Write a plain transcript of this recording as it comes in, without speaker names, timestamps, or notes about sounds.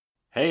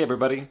Hey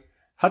everybody!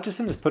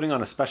 Hutchison is putting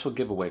on a special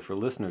giveaway for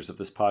listeners of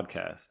this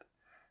podcast.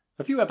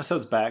 A few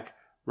episodes back,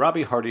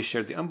 Robbie Hardy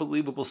shared the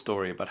unbelievable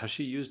story about how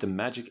she used a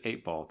magic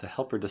 8-ball to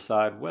help her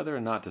decide whether or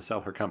not to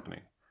sell her company.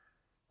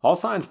 All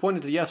signs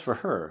pointed to yes for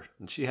her,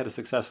 and she had a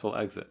successful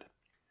exit.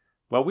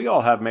 Well, we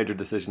all have major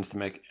decisions to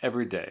make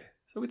every day,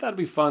 so we thought it'd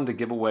be fun to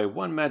give away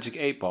one magic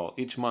 8-ball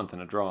each month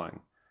in a drawing.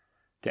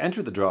 To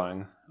enter the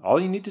drawing, all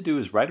you need to do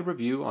is write a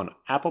review on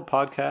Apple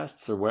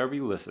Podcasts or wherever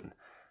you listen,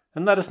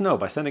 and let us know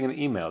by sending an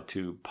email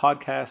to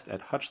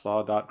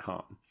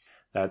podcast@hutchlaw.com.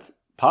 That's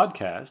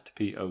podcast,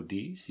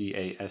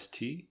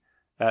 P-O-D-C-A-S-T,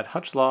 at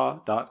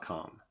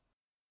hutchlaw.com.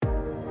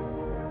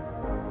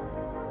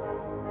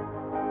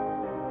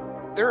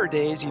 There are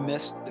days you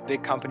miss the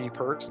big company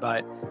perks,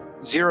 but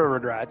zero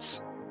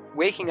regrets.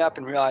 Waking up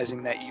and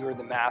realizing that you are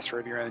the master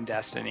of your own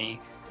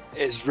destiny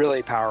is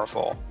really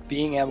powerful.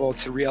 Being able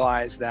to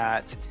realize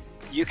that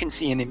you can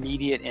see an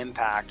immediate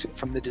impact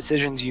from the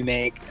decisions you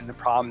make and the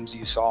problems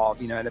you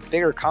solve. At a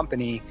bigger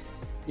company,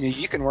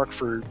 you can work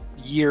for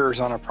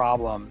years on a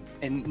problem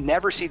and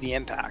never see the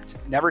impact,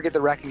 never get the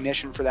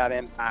recognition for that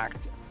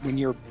impact. When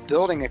you're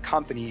building a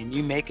company and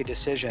you make a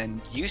decision,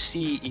 you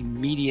see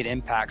immediate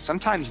impact,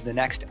 sometimes the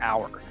next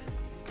hour.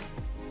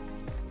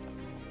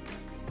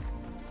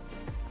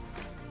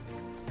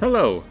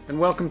 Hello, and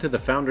welcome to the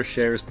Founder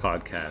Shares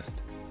podcast.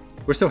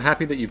 We're so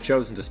happy that you've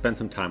chosen to spend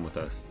some time with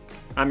us.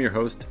 I'm your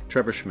host,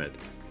 Trevor Schmidt.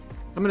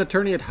 I'm an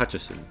attorney at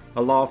Hutchison,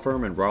 a law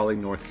firm in Raleigh,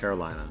 North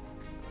Carolina.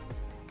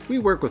 We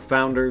work with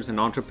founders and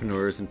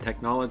entrepreneurs in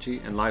technology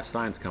and life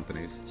science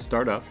companies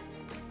start up,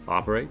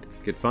 operate,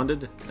 get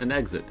funded, and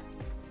exit.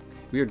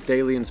 We are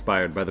daily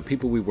inspired by the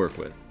people we work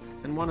with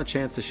and want a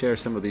chance to share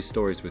some of these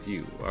stories with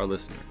you, our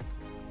listener.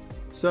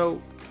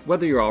 So,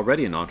 whether you're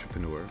already an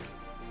entrepreneur,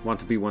 want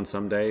to be one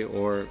someday,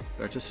 or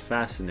are just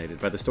fascinated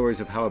by the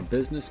stories of how a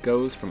business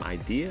goes from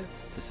idea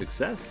to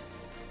success,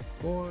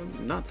 or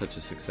not such a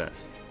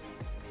success,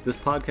 this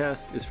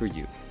podcast is for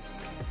you.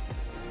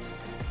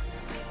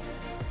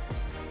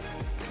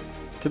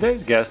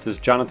 Today's guest is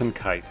Jonathan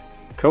Kite,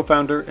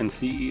 co-founder and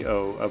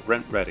CEO of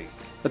RentRedi,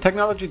 a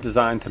technology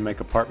designed to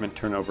make apartment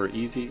turnover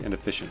easy and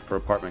efficient for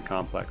apartment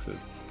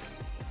complexes.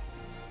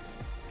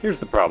 Here's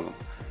the problem.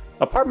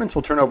 Apartments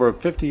will turn over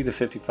 50 to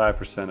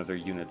 55% of their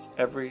units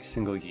every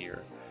single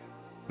year.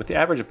 With the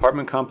average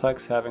apartment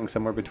complex having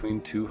somewhere between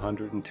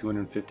 200 and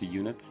 250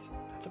 units,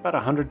 that's about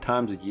 100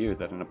 times a year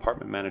that an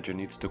apartment manager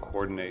needs to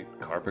coordinate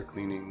carpet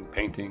cleaning,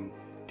 painting,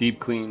 deep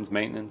cleans,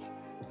 maintenance,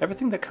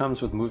 everything that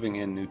comes with moving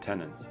in new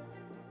tenants.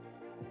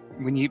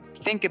 When you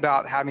think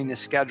about having to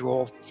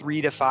schedule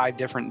 3 to 5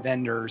 different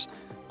vendors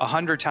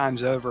 100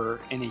 times over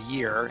in a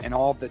year and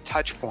all the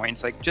touch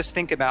points, just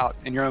think about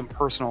in your own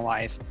personal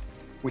life,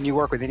 when you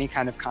work with any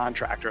kind of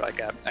contractor, like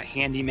a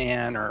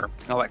handyman or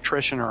an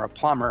electrician or a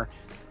plumber,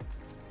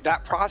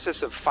 that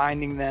process of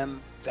finding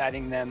them,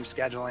 vetting them,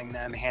 scheduling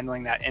them,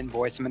 handling that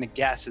invoice, I'm going to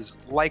guess is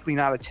likely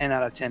not a 10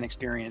 out of 10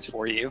 experience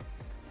for you.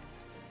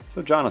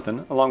 So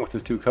Jonathan, along with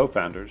his two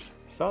co-founders,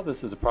 saw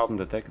this as a problem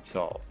that they could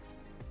solve.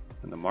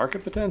 And the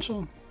market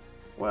potential?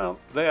 Well,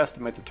 they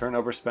estimate the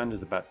turnover spend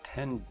is about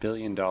 $10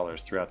 billion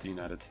throughout the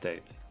United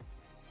States.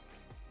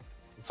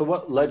 So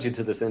what led you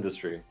to this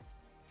industry?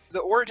 The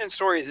origin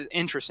story is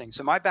interesting.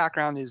 So my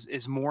background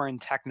is more in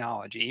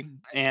technology,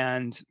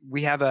 and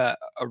we have a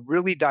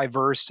really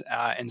diverse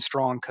and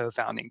strong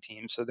co-founding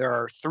team. So there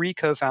are 3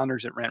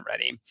 co-founders at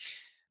RentRedi.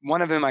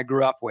 One of whom I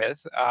grew up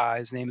with.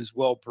 His name is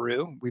Will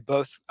Brew. We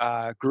both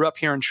grew up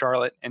here in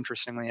Charlotte,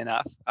 interestingly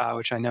enough,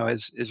 which I know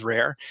is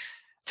rare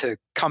to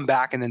come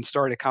back and then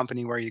start a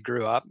company where you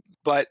grew up.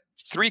 But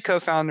 3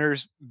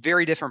 co-founders,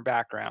 very different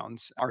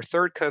backgrounds. Our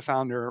third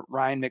co-founder,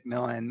 Ryan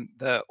McMillan,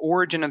 the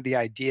origin of the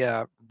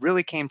idea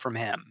really came from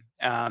him.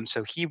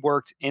 So he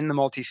worked in the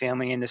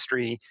multifamily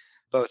industry,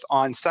 both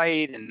on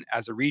site and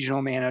as a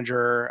regional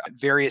manager at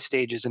various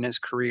stages in his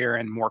career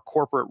and more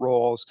corporate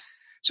roles.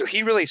 So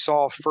he really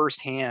saw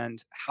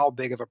firsthand how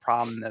big of a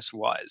problem this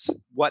was,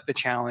 what the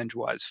challenge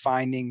was,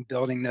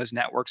 building those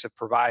networks of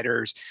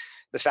providers,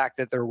 the fact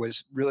that there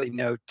was really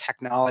no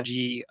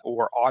technology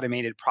or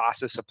automated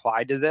process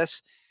applied to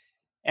this.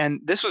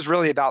 And this was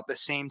really about the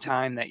same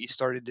time that you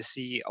started to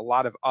see a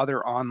lot of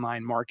other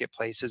online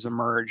marketplaces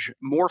emerge,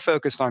 more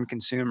focused on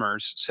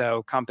consumers.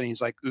 So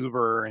companies like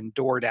Uber and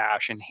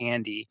DoorDash and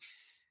Handy.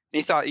 And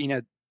he thought,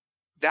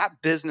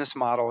 that business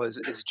model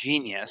is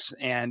genius.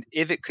 And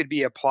if it could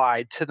be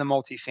applied to the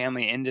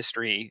multifamily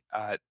industry,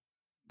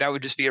 that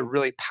would just be a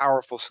really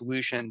powerful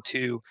solution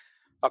to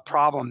a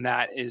problem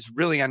that is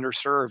really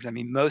underserved. I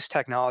mean, most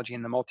technology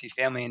in the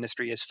multifamily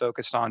industry is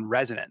focused on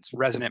resident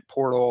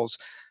portals,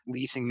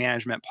 leasing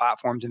management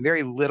platforms, and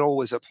very little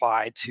was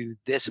applied to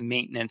this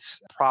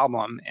maintenance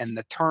problem and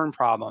the turn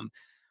problem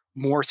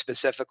more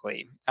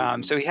specifically.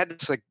 So he had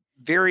this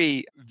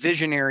very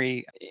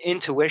visionary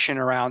intuition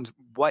around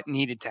what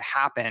needed to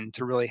happen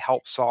to really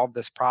help solve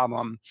this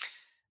problem.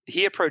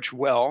 He approached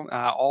Will.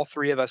 All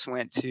 3 of us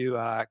went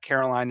to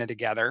Carolina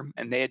together,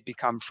 and they had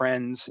become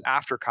friends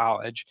after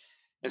college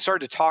and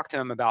started to talk to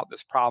him about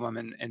this problem.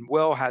 And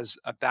Will has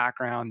a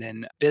background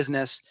in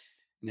business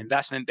and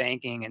investment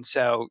banking. And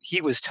so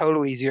he was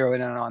totally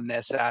zeroed in on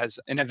this as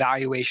an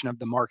evaluation of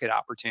the market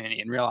opportunity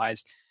and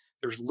realized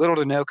there's little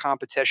to no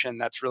competition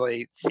that's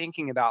really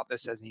thinking about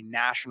this as a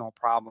national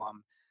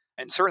problem.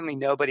 And certainly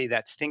nobody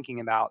that's thinking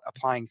about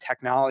applying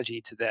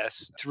technology to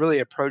this to really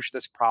approach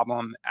this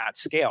problem at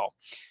scale.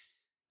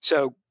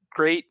 So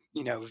great,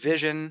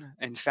 vision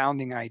and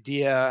founding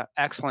idea,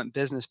 excellent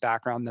business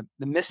background.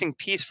 The missing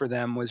piece for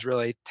them was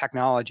really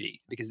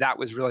technology, because that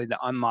was really the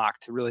unlock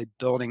to really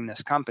building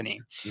this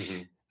company.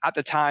 Mm-hmm. At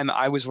the time,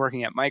 I was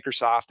working at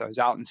Microsoft. I was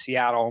out in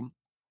Seattle,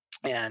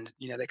 and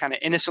they kind of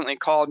innocently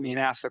called me and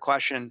asked the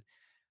question,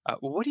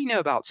 "Well, what do you know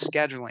about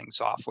scheduling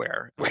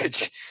software?"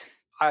 Which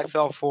I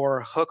fell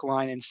for hook,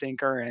 line, and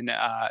sinker. And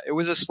it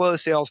was a slow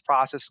sales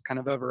process, kind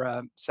of over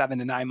a 7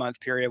 to 9 month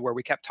period, where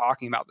we kept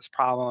talking about this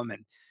problem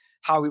and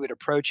how we would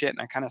approach it. And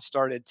I kind of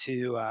started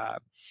to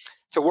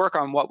work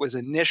on what was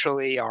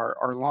initially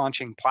our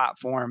launching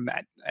platform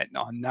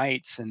on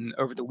nights and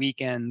over the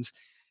weekends,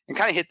 and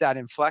kind of hit that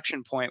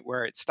inflection point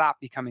where it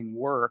stopped becoming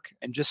work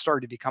and just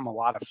started to become a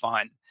lot of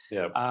fun.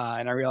 Yeah.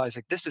 And I realized,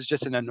 like, this is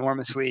just an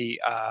enormously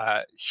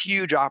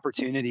huge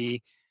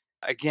opportunity.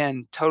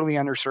 Again, totally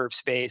underserved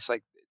space.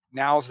 Like,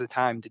 now's the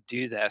time to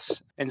do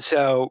this. And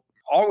so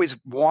always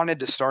wanted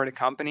to start a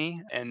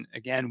company. And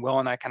again, Will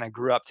and I kind of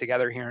grew up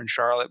together here in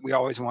Charlotte. We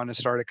always wanted to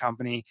start a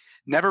company.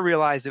 Never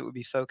realized it would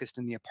be focused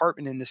in the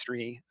apartment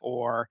industry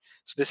or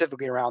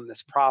specifically around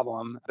this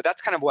problem. But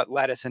that's kind of what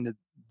led us into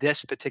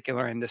this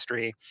particular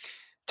industry.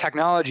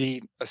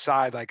 Technology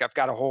aside, like, I've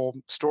got a whole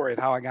story of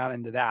how I got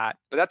into that.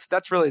 But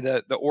that's really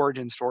the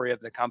origin story of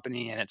the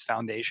company and its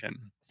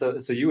foundation. So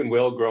you and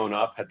Will, growing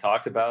up, had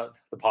talked about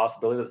the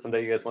possibility that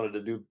someday you guys wanted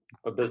to do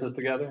a business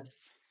together?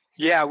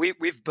 Yeah,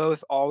 we've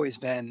both always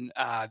been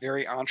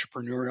very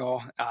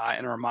entrepreneurial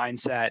in our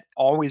mindset.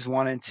 Always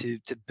wanted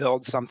to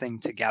build something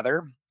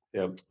together.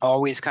 Yep.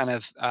 Always kind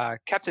of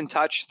kept in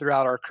touch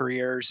throughout our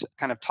careers,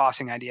 kind of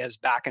tossing ideas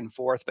back and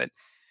forth, but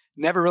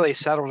never really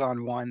settled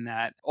on one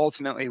that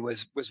ultimately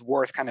was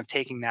worth kind of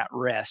taking that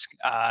risk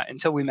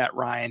until we met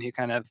Ryan, who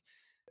kind of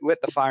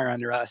lit the fire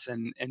under us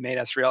and made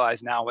us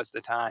realize now was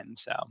the time.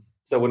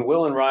 So when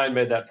Will and Ryan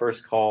made that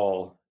first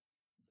call,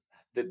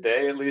 did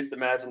they at least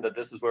imagine that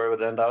this is where it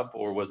would end up,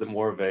 or was it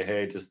more of a,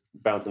 hey, just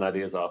bouncing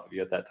ideas off of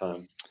you at that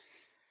time?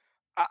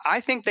 I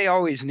think they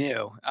always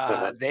knew.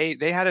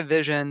 They had a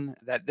vision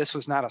that this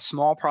was not a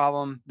small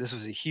problem. This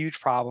was a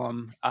huge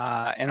problem.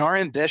 And our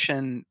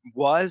ambition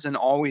was and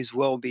always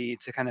will be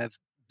to kind of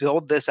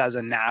build this as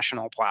a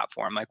national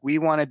platform. Like, we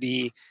want to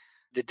be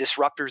the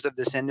disruptors of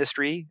this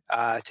industry,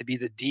 to be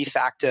the de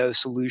facto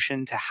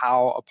solution to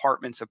how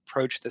apartments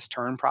approach this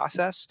turn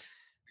process.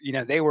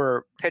 They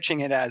were pitching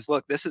it as,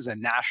 look, this is a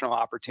national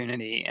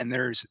opportunity, and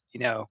there's,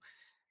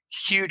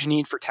 huge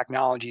need for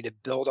technology to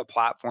build a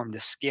platform to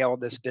scale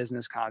this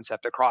business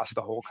concept across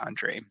the whole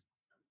country.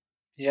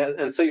 Yeah,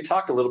 and so you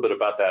talked a little bit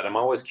about that. I'm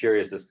always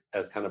curious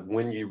as kind of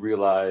when you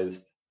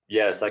realized,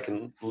 yes, I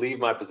can leave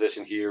my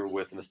position here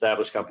with an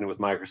established company with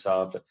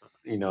Microsoft,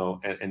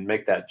 and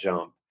make that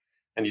jump.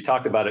 And you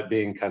talked about it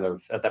being kind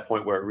of at that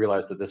point where it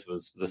realized that this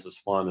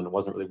was fun and it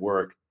wasn't really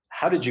work.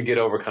 How did you get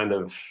over kind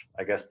of,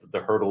 I guess, the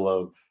hurdle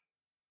of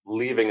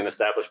leaving an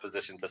established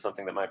position to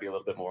something that might be a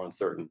little bit more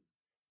uncertain?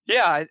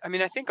 Yeah, I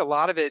mean, I think a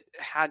lot of it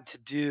had to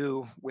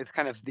do with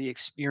kind of the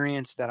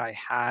experience that I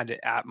had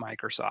at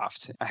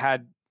Microsoft. I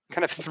had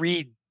kind of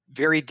three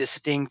very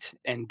distinct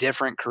and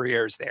different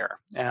careers there.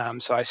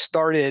 So I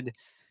started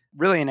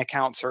really in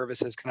account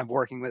services, kind of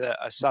working with a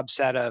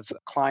subset of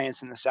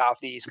clients in the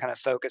Southeast, kind of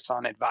focused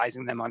on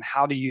advising them on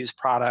how to use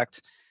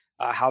product,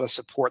 how to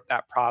support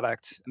that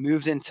product.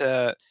 Moved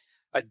into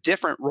a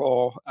different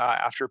role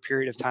after a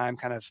period of time,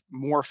 kind of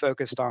more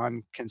focused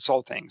on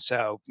consulting.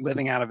 So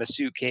living out of a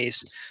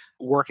suitcase,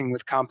 working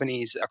with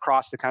companies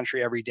across the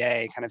country every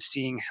day, kind of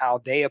seeing how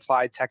they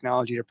applied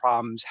technology to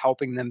problems,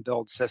 helping them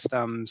build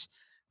systems,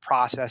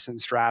 process, and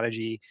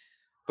strategy.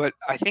 But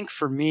I think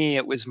for me,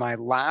 it was my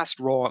last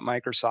role at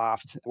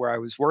Microsoft where I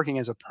was working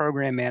as a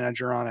program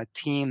manager on a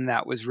team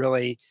that was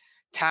really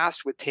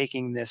tasked with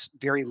taking this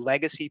very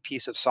legacy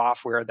piece of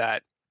software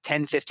that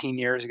 10, 15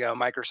 years ago,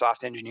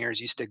 Microsoft engineers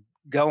used to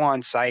go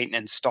on site and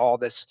install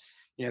this,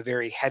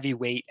 very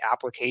heavyweight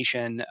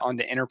application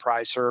onto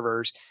enterprise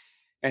servers.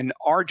 And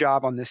our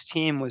job on this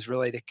team was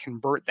really to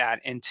convert that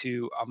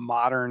into a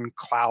modern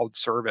cloud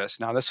service.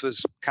 Now, this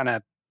was kind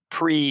of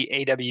pre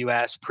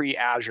AWS, pre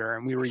Azure,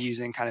 and we were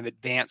using kind of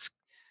advanced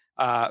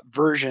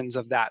versions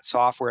of that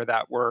software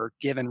that were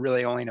given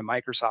really only to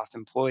Microsoft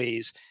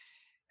employees.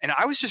 And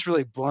I was just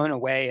really blown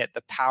away at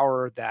the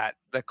power that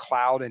the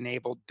cloud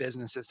enabled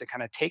businesses to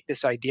kind of take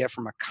this idea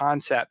from a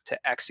concept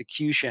to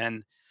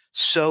execution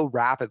so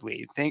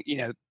rapidly.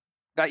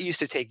 That used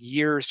to take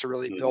years to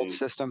really build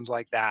systems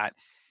like that.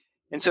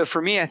 And so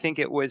for me, I think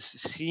it was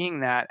seeing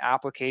that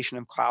application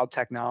of cloud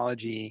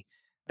technology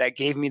that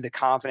gave me the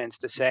confidence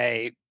to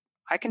say,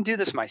 I can do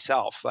this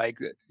myself. Like,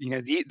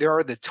 there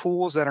are the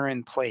tools that are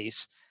in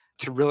place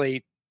to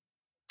really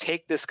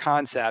take this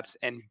concept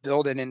and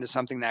build it into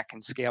something that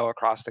can scale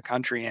across the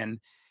country. And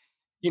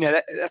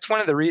That's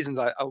one of the reasons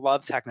I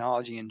love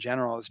technology in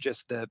general is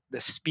just the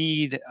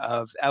speed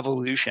of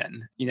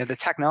evolution. The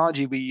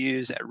technology we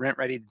use at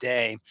RentReady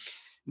today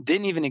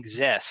didn't even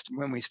exist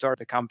when we started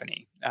the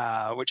company,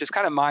 which is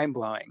kind of mind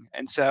blowing.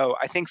 And so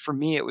I think for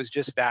me, it was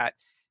just that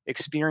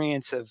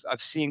experience of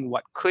seeing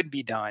what could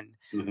be done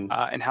Hmm.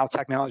 and how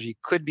technology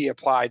could be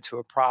applied to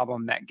a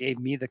problem that gave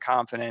me the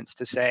confidence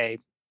to say,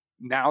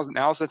 now's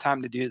the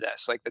time to do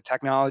this. Like the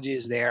technology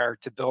is there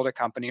to build a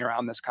company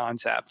around this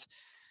concept.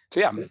 So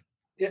yeah.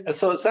 Yeah,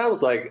 so it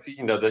sounds like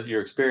that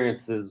your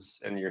experiences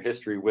and your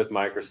history with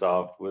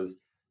Microsoft was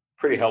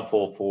pretty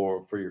helpful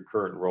for your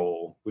current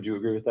role. Would you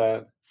agree with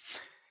that?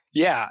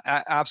 Yeah,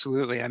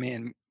 absolutely. I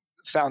mean,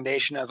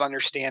 foundation of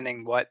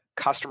understanding what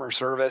customer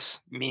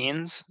service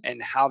means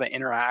and how to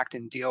interact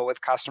and deal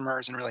with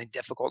customers in really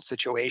difficult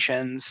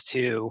situations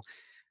to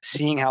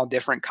seeing how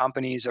different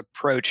companies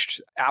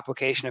approached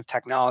application of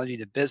technology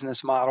to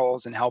business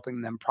models and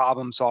helping them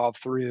problem solve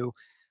through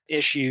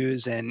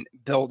issues and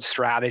build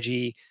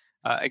strategy.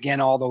 Again,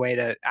 all the way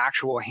to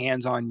actual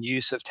hands-on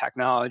use of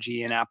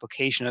technology and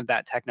application of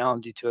that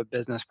technology to a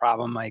business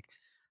problem. Like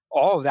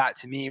all of that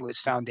to me was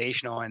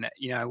foundational, and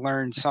I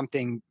learned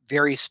something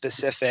very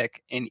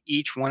specific in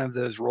each one of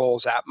those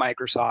roles at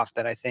Microsoft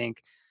that I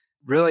think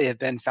really have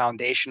been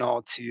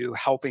foundational to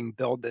helping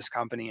build this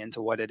company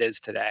into what it is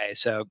today.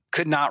 So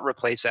could not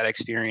replace that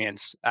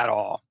experience at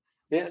all.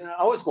 Yeah, and I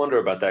always wonder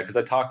about that because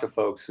I talk to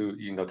folks who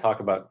talk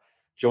about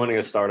joining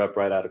a startup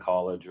right out of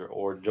college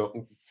or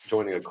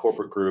joining a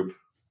corporate group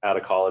out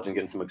of college and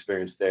getting some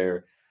experience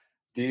there.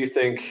 Do you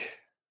think,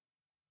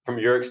 from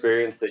your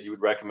experience, that you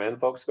would recommend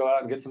folks go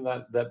out and get some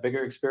of that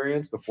bigger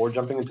experience before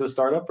jumping into a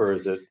startup, or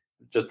is it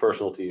just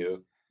personal to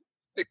you?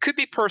 It could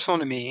be personal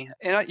to me,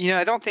 and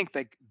I don't think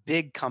the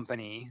big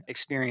company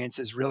experience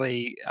is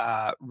really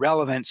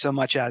relevant so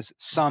much as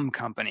some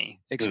company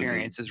Hmm.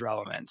 experience is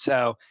relevant.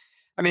 So,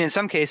 I mean, in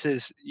some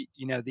cases,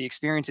 the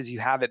experiences you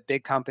have at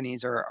big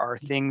companies are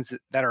things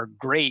that are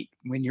great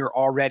when you're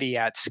already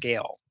at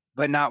scale,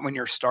 but not when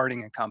you're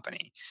starting a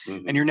company.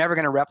 And Hmm. you're never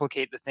going to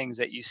replicate the things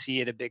that you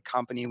see at a big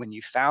company when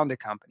you found a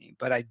company.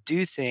 But I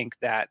do think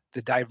that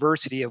the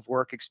diversity of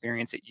work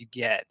experience that you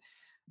get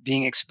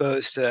being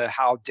exposed to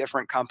how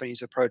different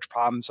companies approach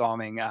problem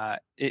solving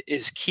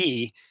is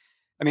key.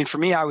 I mean, for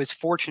me, I was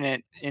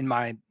fortunate in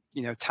my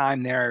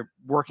time there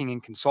working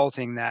in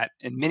consulting that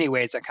in many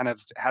ways I kind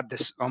of had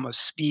this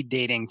almost speed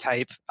dating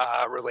type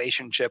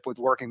relationship with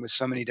working with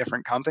so many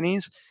different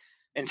companies.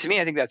 And to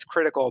me, I think that's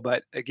critical.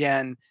 But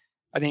again,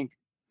 I think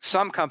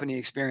some company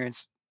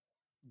experience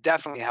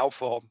definitely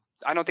helpful.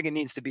 I don't think it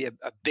needs to be a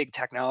big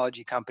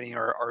technology company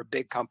or a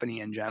big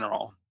company in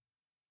general.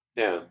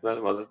 Yeah,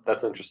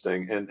 that's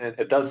interesting, and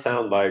it does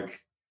sound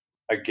like,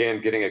 again,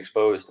 getting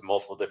exposed to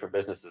multiple different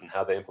businesses and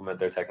how they implement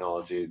their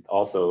technology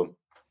also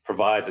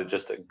provides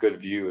just a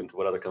good view into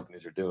what other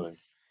companies are doing.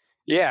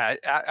 Yeah,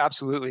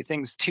 absolutely.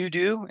 Things to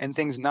do and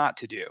things not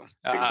to do.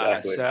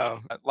 Exactly. So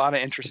a lot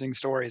of interesting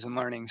stories and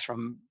learnings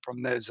from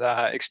those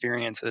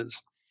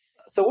experiences.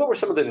 So, what were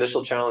some of the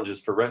initial challenges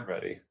for Rent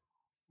Ready?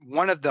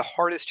 One of the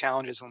hardest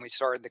challenges when we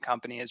started the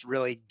company is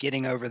really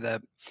getting over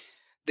the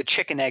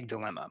chicken egg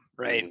dilemma,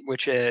 right? Mm,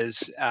 Which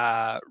is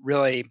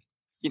really,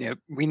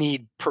 we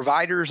need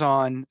providers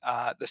on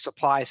the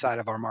supply side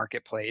of our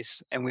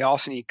marketplace, and we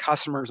also need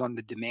customers on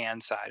the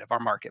demand side of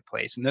our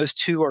marketplace, and those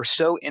two are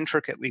so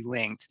intricately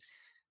linked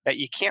that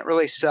you can't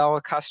really sell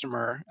a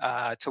customer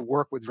to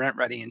work with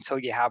RentReady until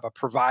you have a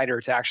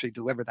provider to actually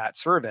deliver that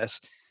service.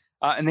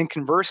 And then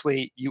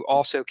conversely, you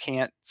also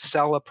can't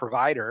sell a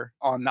provider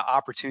on the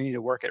opportunity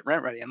to work at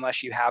RentReady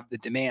unless you have the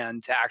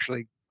demand to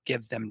actually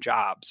give them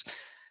jobs.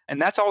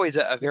 And that's always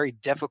a very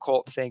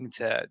difficult thing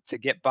to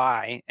get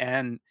by.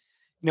 And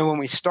when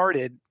we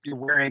started, you're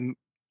wearing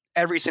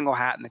every single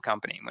hat in the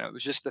company. When it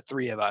was just the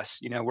three of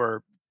us, we're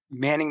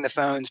manning the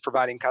phones,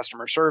 providing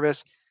customer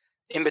service,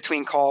 in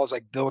between calls,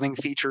 like building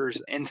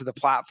features into the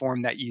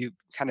platform that you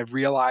kind of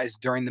realize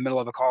during the middle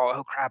of a call,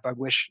 oh crap, I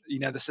wish,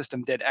 the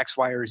system did X,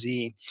 Y, or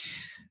Z.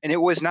 And it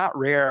was not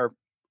rare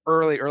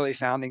early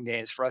founding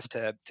days for us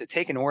to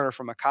take an order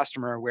from a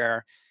customer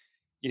where,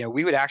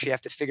 we would actually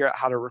have to figure out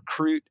how to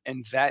recruit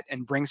and vet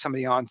and bring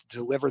somebody on to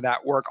deliver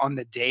that work on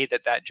the day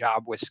that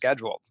job was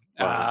scheduled,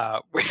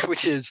 wow.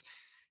 which is,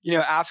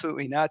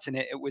 absolutely nuts. And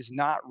it was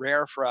not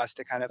rare for us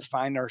to kind of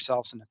find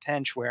ourselves in a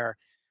pinch where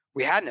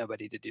we had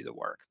nobody to do the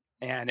work.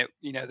 And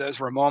those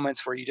were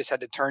moments where you just had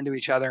to turn to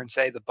each other and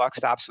say, the buck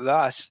stops with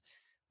us.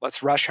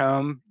 Let's rush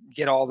home,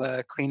 get all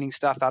the cleaning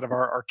stuff out of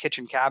our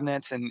kitchen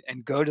cabinets and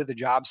go to the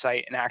job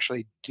site and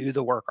actually do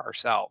the work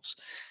ourselves.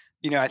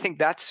 I think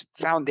that's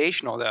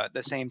foundational though, at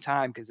the same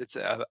time, because it's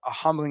a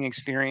humbling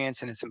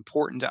experience and it's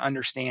important to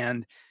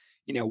understand,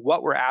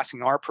 what we're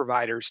asking our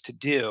providers to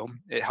do.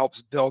 It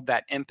helps build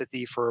that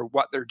empathy for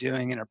what they're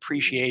doing and Mhm.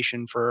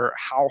 appreciation for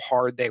how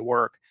hard they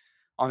work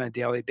on a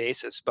daily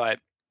basis. But,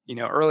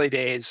 early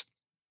days,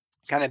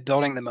 kind of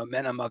building the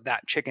momentum of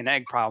that chicken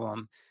egg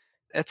problem,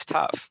 it's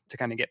tough to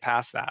kind of get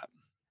past that.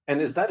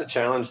 And is that a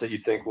challenge that you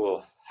think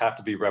will have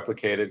to be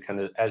replicated kind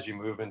of as you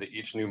move into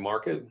each new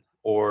market?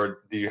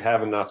 or do you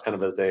have enough kind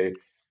of as a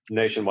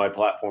nationwide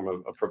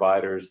platform of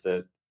providers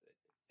that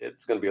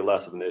it's going to be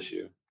less of an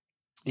issue?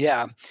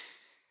 Yeah,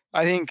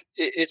 I think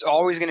it's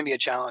always going to be a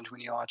challenge when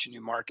you launch a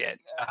new market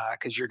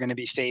because you're going to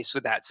be faced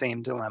with that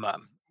same dilemma.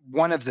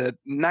 One of the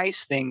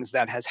nice things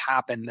that has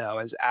happened, though,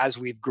 is as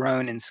we've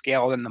grown and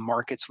scaled in the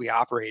markets we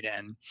operate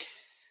in,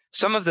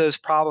 some of those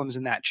problems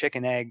in that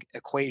chicken egg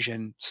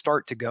equation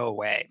start to go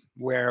away,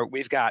 where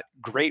we've got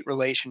great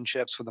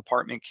relationships with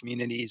apartment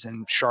communities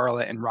in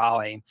Charlotte and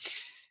Raleigh.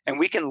 And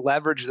we can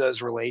leverage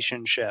those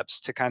relationships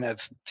to kind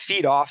of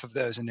feed off of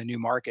those into new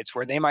markets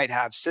where they might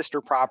have sister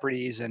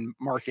properties in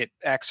market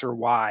X or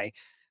Y,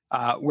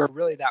 where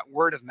really that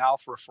word of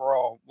mouth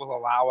referral will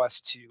allow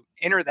us to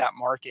enter that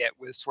market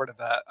with sort of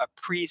a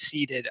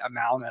preceded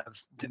amount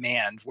of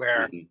demand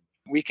where Mhm.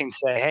 we can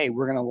say, hey,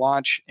 we're going to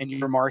launch in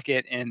your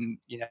market in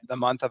the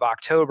month of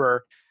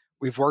October.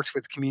 We've worked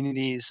with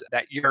communities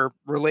that you're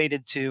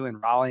related to in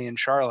Raleigh and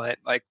Charlotte.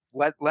 Like,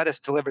 let us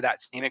deliver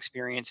that same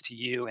experience to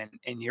you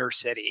in your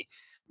city,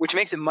 which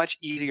makes it much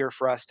easier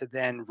for us to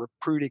then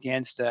recruit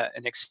against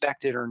an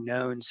expected or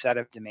known set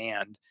of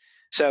demand.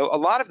 So a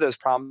lot of those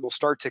problems will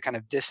start to kind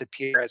of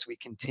disappear as we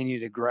continue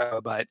to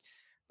grow. But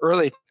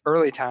early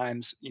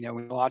times,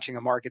 when launching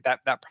a market,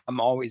 that problem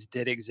always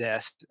did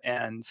exist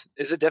and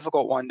is a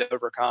difficult one to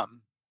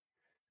overcome.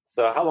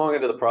 So how long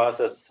into the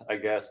process, I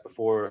guess,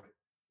 before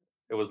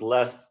it was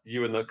less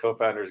you and the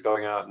co-founders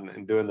going out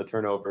and doing the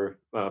turnover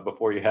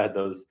before you had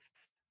those,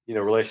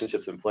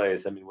 relationships in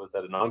place? I mean, was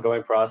that an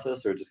ongoing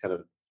process or just kind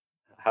of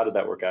how did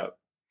that work out?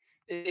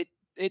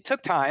 It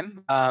took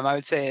time. I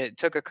would say it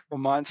took a couple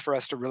months for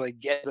us to really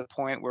get to the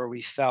point where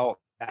we felt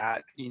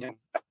that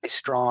a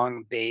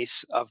strong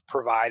base of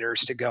providers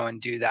to go and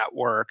do that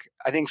work.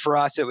 I think for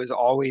us, it was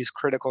always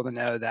critical to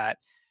know that,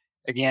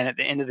 again, at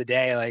the end of the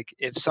day, like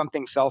if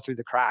something fell through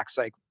the cracks,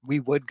 like we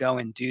would go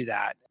and do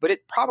that. But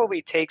it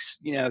probably takes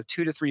 2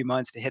 to 3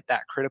 months to hit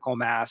that critical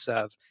mass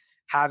of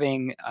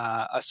having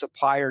a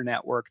supplier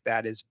network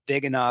that is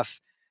big enough,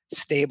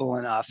 stable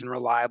enough, and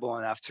reliable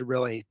enough to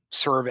really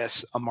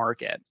service a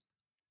market.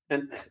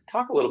 And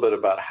talk a little bit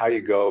about how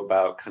you go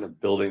about kind of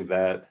building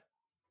that,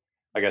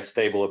 I guess,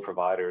 stable of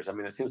providers. I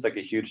mean, it seems like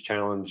a huge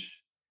challenge,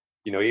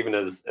 even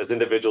as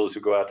individuals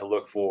who go out to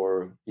look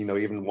for,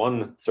 even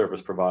one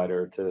service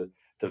provider to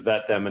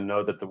vet them and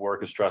know that the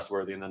work is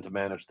trustworthy and then to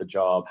manage the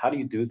job. How do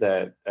you do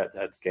that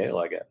at scale,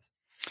 I guess?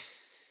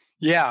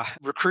 Yeah,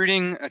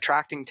 recruiting,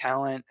 attracting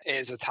talent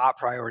is a top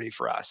priority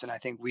for us. And I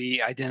think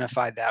we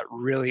identified that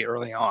really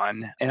early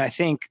on. And I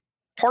think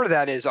part of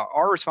that is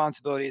our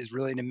responsibility is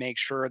really to make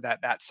sure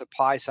that that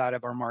supply side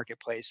of our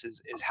marketplace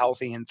is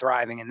healthy and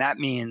thriving. And that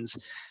means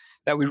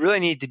that we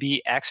really need to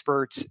be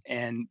experts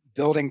in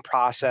building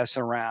process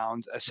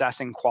around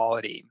assessing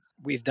quality.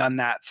 We've done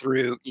that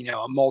through,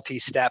 a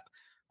multi-step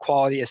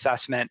quality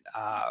assessment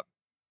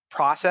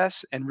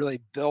process and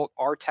really built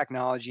our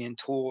technology and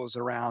tools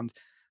around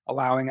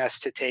allowing us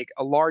to take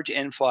a large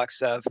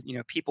influx of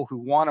people who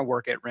want to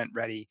work at Rent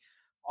Ready,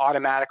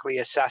 automatically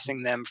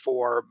assessing them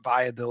for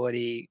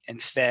viability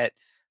and fit,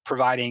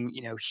 providing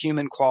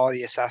human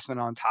quality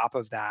assessment on top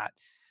of that.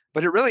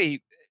 But it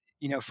really,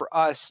 for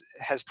us,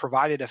 has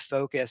provided a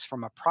focus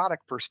from a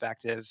product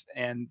perspective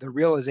and the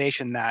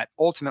realization that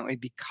ultimately,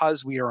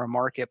 because we are a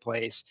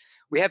marketplace,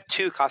 we have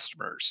two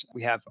customers.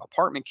 We have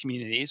apartment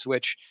communities,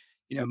 which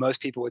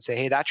most people would say,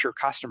 hey, that's your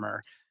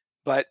customer.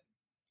 But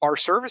our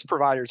service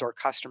providers are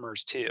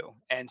customers too.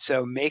 And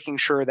so making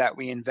sure that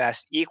we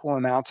invest equal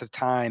amounts of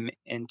time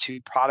into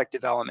product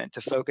development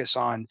to focus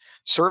on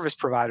service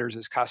providers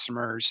as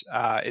customers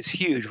is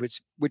huge,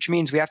 which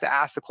means we have to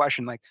ask the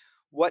question, like,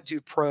 what do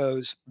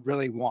pros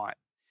really want?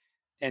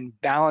 And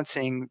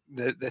balancing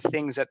the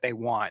things that they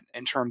want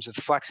in terms of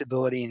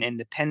flexibility and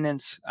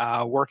independence,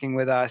 working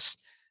with us,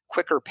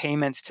 quicker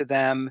payments to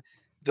them,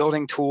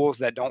 building tools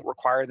that don't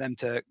require them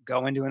to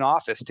go into an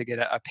office to get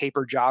a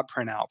paper job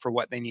printout for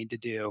what they need to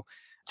do,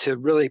 to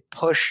really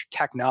push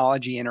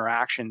technology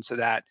interaction so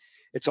that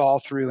it's all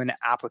through an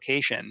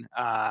application,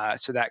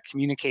 so that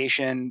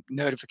communication,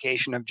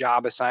 notification of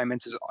job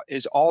assignments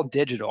is all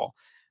digital.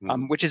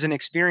 Which is an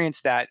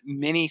experience that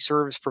many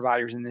service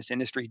providers in this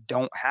industry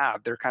don't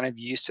have. They're kind of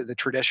used to the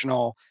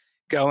traditional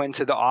go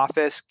into the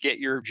office, get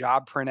your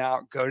job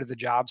printout, go to the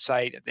job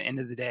site at the end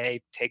of the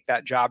day, take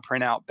that job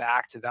printout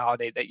back to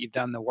validate that you've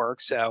done the work.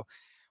 So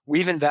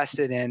we've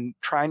invested in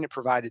trying to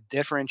provide a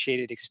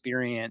differentiated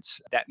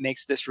experience that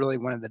makes this really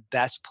one of the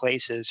best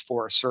places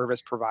for a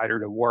service provider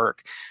to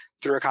work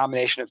through a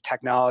combination of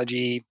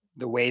technology,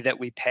 the way that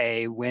we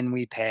pay, when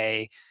we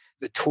pay,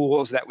 the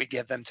tools that we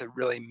give them to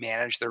really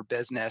manage their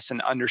business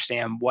and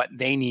understand what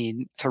they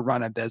need to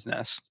run a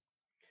business.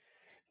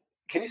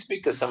 Can you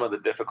speak to some of the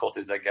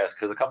difficulties, I guess?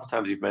 Because a couple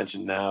times you've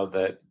mentioned now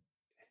that,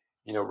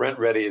 Rent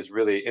Ready is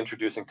really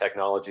introducing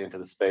technology into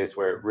the space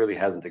where it really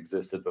hasn't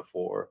existed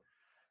before.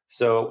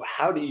 So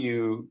how do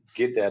you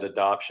get that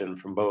adoption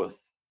from both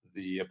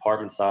the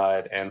apartment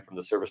side and from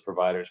the service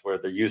providers where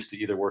they're used to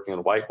either working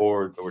on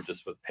whiteboards or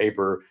just with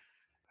paper?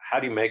 How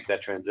do you make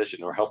that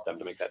transition or help them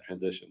to make that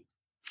transition?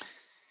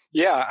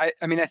 Yeah,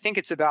 I mean, I think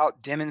it's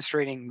about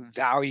demonstrating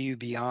value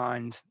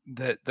beyond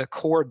the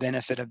core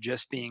benefit of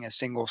just being a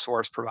single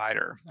source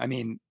provider. I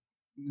mean,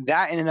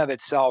 that in and of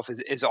itself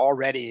is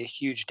already a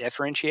huge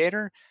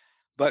differentiator,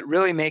 but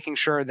really making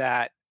sure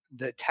that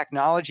the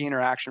technology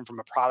interaction from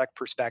a product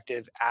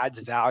perspective adds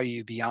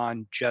value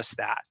beyond just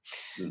that.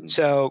 Mhm.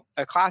 So,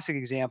 a classic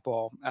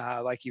example,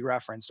 like you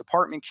referenced,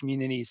 apartment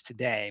communities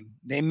today,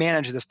 they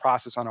manage this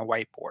process on a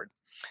whiteboard.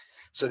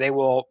 So they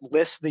will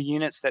list the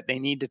units that they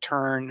need to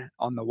turn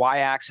on the y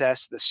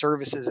axis, the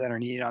services that are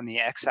needed on the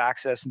x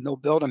axis, and they'll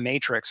build a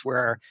matrix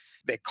where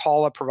they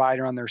call a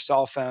provider on their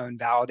cell phone,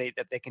 validate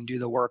that they can do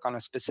the work on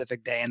a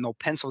specific day, and they'll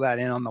pencil that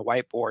in on the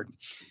whiteboard.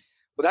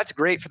 Well, that's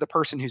great for the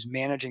person who's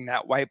managing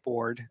that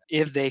whiteboard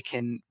if they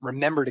can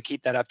remember to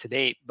keep that up to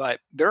date.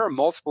 But there are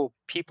multiple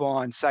people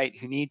on site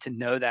who need to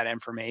know that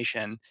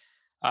information.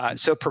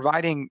 So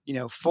providing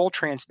full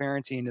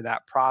transparency into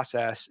that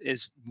process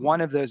is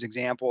one of those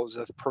examples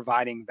of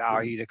providing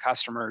value to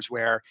customers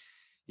where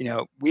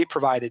we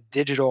provide a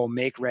digital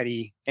make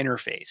ready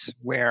interface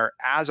where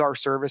as our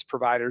service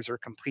providers are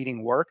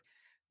completing work,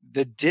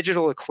 the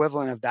digital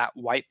equivalent of that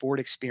whiteboard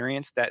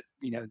experience that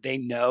they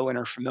know and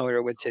are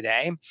familiar with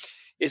today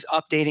is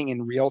updating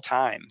in real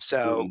time.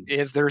 So Mhm.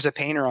 if there's a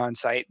painter on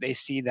site, they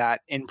see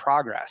that in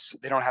progress.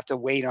 They don't have to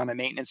wait on a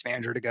maintenance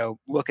manager to go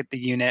look at the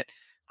unit,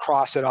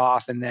 cross it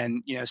off, and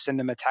then send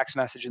them a text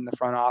message in the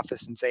front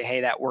office and say,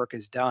 "Hey, that work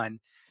is done."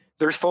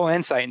 There's full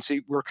insight, and so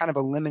we're kind of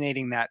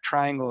eliminating that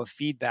triangle of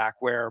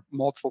feedback where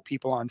multiple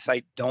people on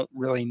site don't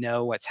really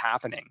know what's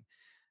happening.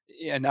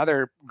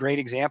 Another great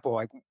example,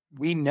 like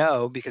we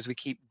know because we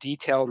keep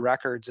detailed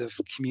records of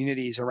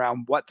communities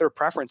around what their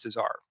preferences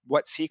are.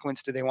 What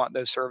sequence do they want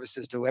those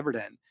services delivered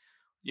in?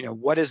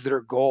 What is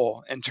their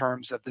goal in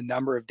terms of the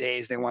number of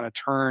days they want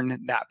to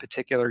turn that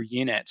particular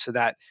unit so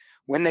that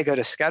when they go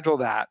to schedule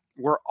that,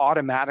 we're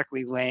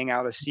automatically laying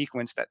out a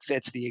sequence that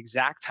fits the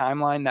exact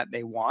timeline that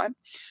they want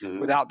Mhm.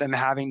 without them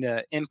having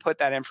to input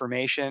that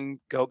information,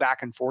 go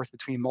back and forth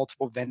between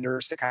multiple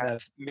vendors to kind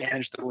of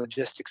manage the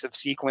logistics of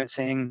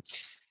sequencing.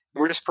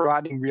 We're just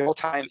providing real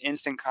time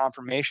instant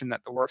confirmation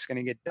that the work's going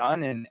to get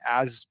done. And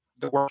as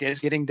the work is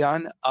getting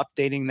done,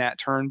 updating that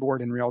turn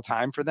board in real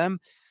time for them,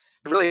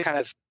 really kind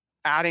of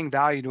adding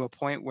value to a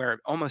point where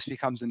it almost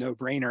becomes a no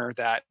brainer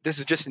that this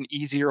is just an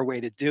easier way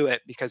to do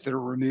it because they're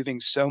removing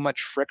so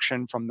much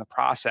friction from the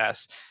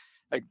process.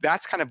 Like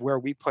that's kind of where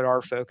we put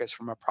our focus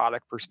from a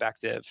product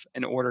perspective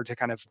in order to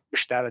kind of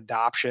push that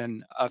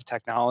adoption of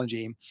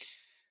technology.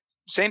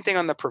 Same thing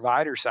on the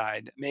provider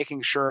side,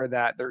 making sure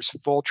that there's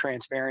full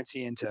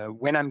transparency into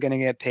when I'm going to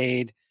get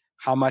paid,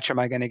 how much am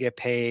I going to get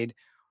paid,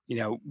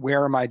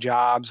 where are my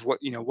jobs,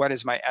 what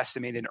is my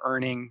estimated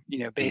earning,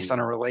 based Mhm. on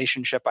a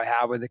relationship I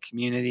have with the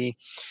community.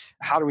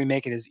 How do we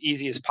make it as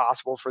easy as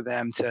possible for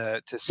them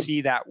to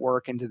see that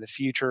work into the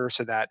future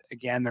so that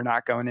again they're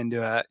not going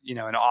into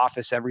an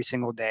office every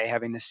single day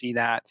having to see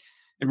that,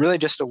 and really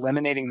just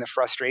eliminating the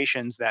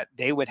frustrations that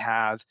they would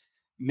have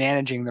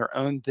managing their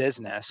own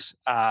business,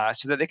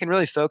 so that they can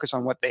really focus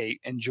on what they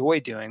enjoy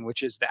doing,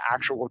 which is the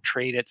actual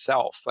trade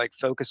itself. Like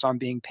focus on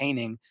being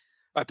painting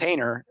a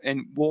painter,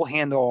 and we'll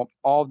handle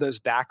all of those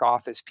back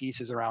office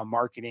pieces around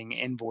marketing,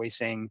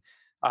 invoicing,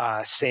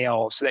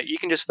 sales, so that you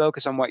can just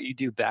focus on what you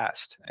do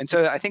best. And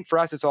so I think for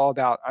us, it's all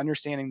about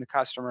understanding the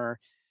customer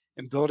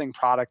and building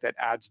product that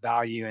adds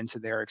value into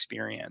their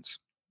experience.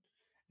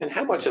 And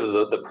how much of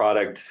the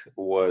product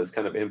was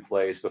kind of in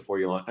place before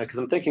you launched? Because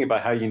I'm thinking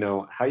about how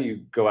you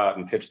go out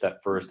and pitch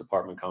that first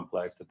apartment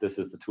complex that this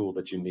is the tool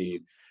that you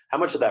need. How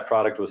much of that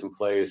product was in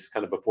place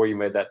kind of before you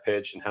made that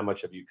pitch, and how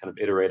much have you kind of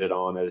iterated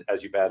on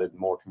as you've added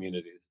more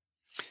communities?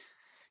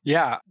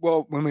 Yeah.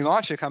 Well, when we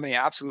launched the company,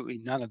 absolutely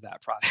none of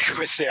that product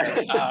was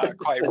there.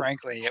 Quite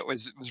frankly, it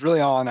was really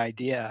all an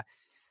idea.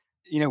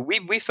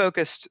 We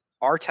focused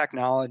our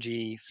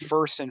technology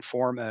first and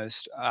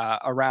foremost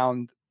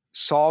around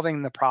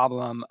solving the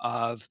problem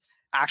of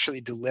actually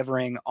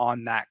delivering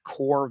on that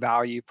core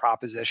value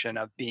proposition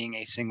of being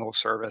a single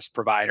service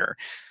provider,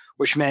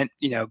 which meant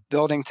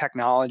building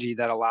technology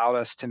that allowed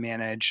us to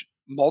manage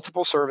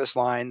multiple service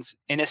lines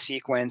in a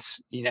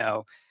sequence,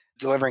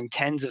 delivering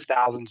tens of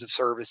thousands of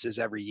services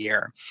every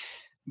year.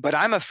 But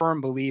I'm a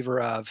firm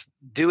believer of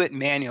do it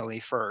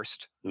manually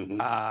first, Hmm.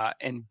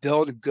 and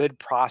build a good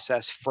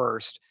process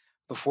first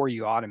before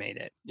you automate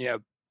it.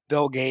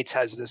 Bill Gates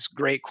has this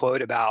great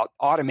quote about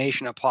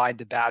automation applied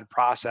to bad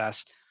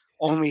process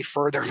only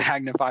further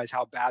magnifies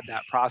how bad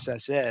that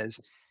process is.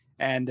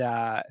 And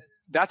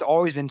that's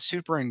always been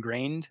super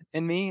ingrained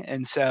in me.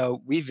 And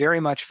so we very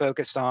much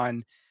focused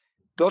on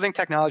building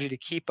technology to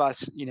keep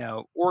us,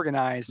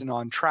 organized and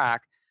on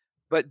track,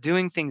 but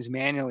doing things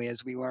manually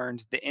as we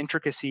learned the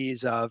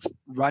intricacies of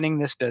running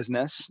this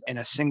business in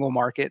a single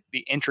market,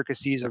 the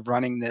intricacies of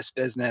running this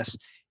business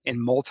in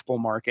multiple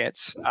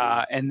markets,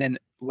 Hmm. and then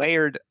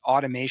layered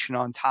automation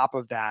on top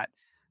of that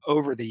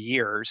over the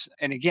years.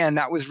 And again,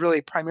 that was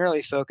really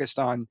primarily focused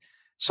on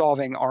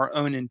solving our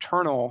own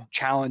internal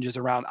challenges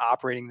around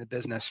operating the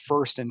business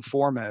first and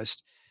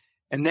foremost.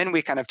 And then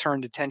we kind of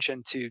turned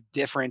attention to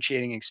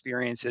differentiating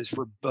experiences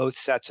for both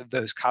sets of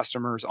those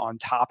customers on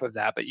top of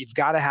that. But you've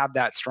got to have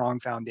that strong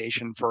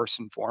foundation first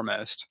and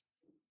foremost.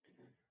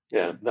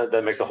 Yeah,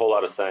 that makes a whole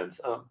lot of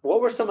sense.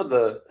 What were some of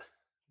the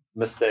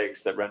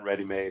mistakes that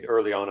RentRedi made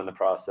early on in the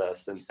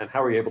process, and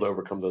how were you able to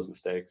overcome those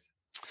mistakes?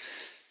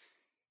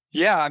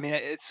 Yeah, I mean,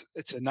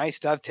 it's a nice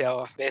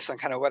dovetail based on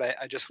kind of what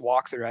I just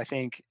walked through. I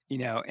think,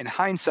 in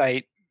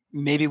hindsight,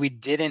 maybe we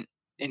didn't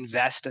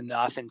invest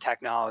enough in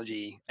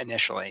technology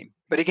initially.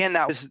 But again,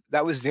 that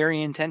was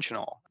very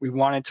intentional. We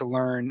wanted to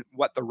learn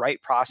what the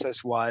right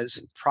process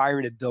was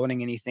prior to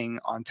building anything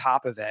on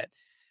top of it.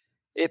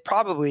 It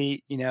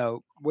probably,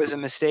 was a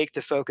mistake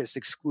to focus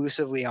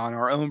exclusively on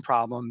our own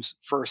problems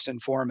first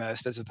and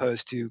foremost, as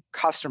opposed to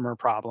customer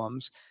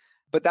problems.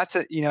 But that's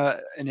an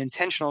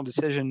intentional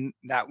decision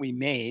that we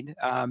made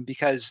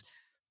because,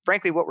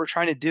 frankly, what we're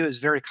trying to do is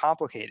very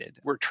complicated.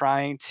 We're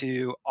trying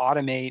to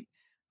automate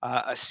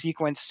a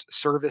sequenced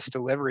service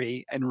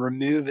delivery and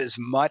remove as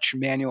much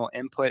manual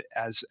input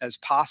as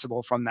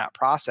possible from that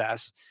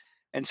process.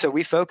 And so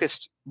we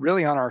focused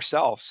really on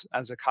ourselves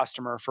as a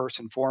customer first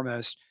and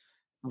foremost,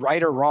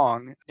 right or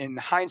wrong. In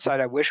hindsight,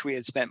 I wish we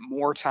had spent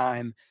more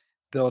time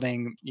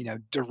building,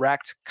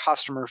 direct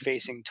customer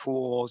facing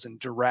tools and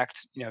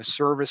direct,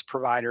 service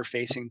provider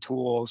facing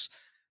tools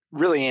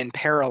really in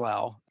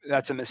parallel.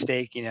 That's a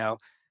mistake,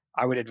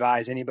 I would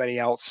advise anybody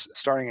else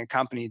starting a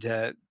company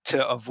to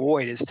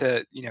avoid, is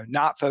to,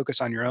 not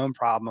focus on your own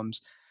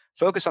problems.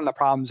 Focus on the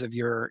problems of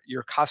your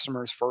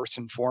customers first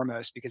and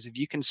foremost, because if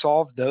you can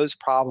solve those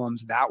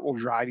problems, that will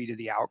drive you to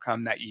the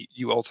outcome that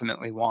you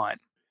ultimately want.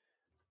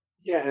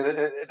 Yeah,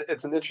 and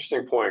it's an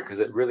interesting point because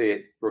it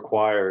really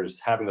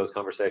requires having those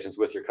conversations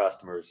with your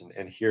customers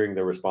and hearing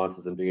their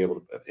responses and being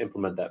able to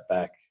implement that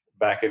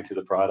back into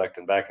the product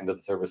and back into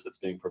the service that's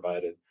being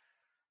provided.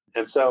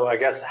 And so, I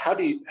guess, how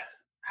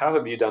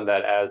have you done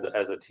that as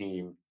a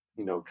team?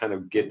 Kind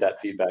of get that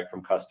feedback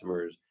from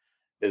customers.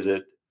 Is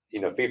it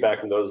feedback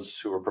from those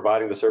who are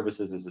providing the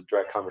services? Is it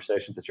direct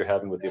conversations that you're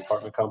having with the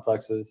apartment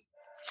complexes?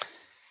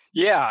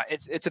 Yeah,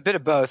 it's a bit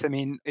of both. I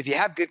mean, if you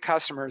have good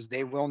customers,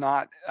 they will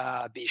not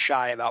be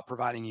shy about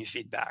providing you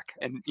feedback,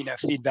 and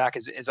feedback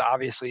is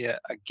obviously a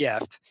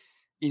gift.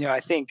 I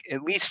think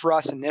at least for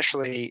us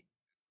initially,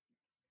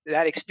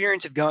 that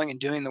experience of going and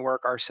doing the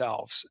work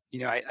ourselves.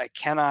 I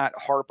cannot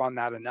harp on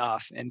that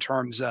enough in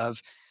terms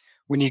of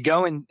when you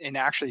go and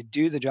actually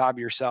do the job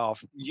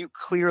yourself, you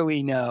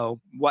clearly know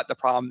what the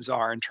problems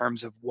are in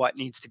terms of what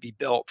needs to be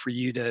built for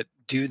you to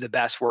do the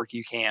best work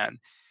you can.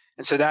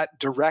 And so that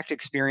direct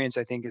experience,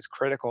 I think, is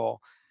critical.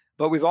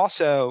 But we've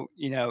also,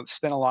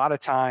 spent a lot of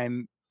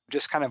time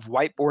just kind of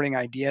whiteboarding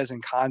ideas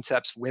and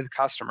concepts with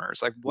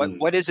customers. Like,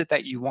 what is it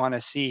that you want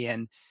to see?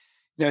 And,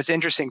 it's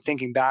interesting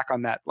thinking back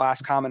on that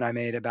last comment I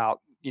made about,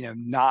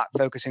 not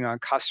focusing on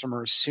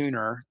customers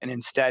sooner and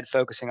instead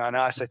focusing on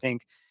us. I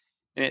think,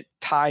 and it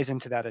ties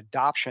into that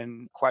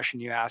adoption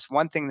question you asked.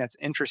 One thing that's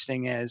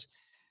interesting is,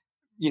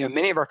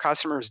 many of our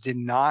customers did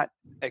not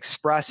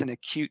express an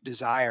acute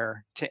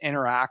desire to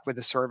interact with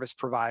a service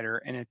provider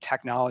in a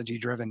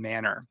technology-driven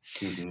manner.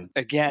 Mm-hmm.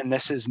 Again,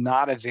 this is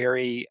not a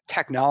very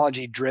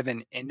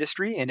technology-driven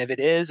industry. And if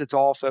it is, it's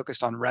all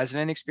focused on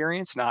resident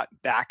experience, not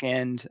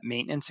back-end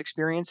maintenance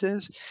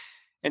experiences.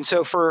 And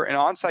so for an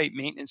on-site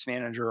maintenance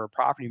manager or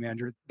property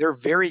manager, they're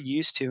very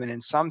used to, and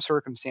in some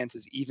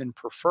circumstances even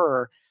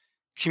prefer,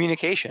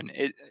 communication.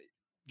 It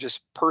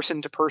just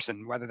person to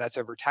person, whether that's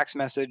over text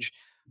message,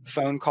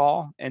 phone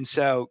call. And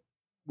so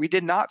we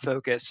did not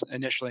focus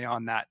initially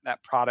on that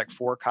product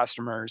for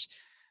customers.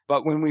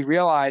 But when we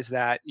realized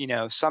that,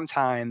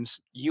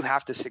 sometimes you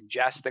have to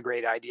suggest the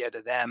great idea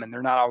to them and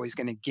they're not always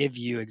going to give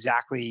you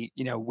exactly,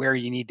 where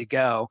you need to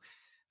go.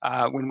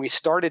 When we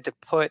started to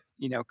put,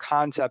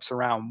 concepts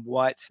around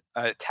what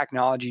a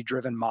technology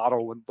driven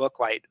model would look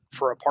like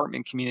for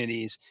apartment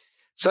communities,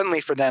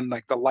 suddenly for them,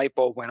 like the light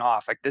bulb went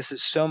off. Like, this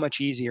is so much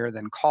easier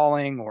than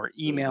calling or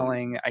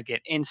emailing. I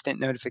get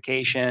instant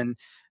notification,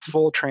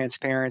 full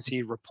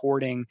transparency,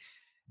 reporting.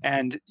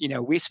 And,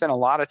 we spent a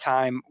lot of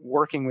time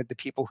working with the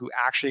people who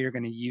actually are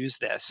going to use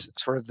this,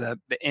 sort of the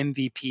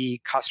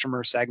MVP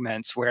customer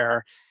segments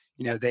where,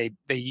 they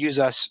use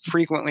us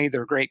frequently.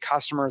 They're great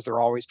customers. They're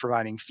always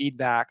providing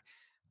feedback,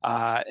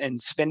 and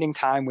spending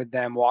time with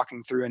them,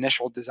 walking through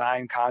initial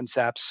design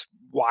concepts,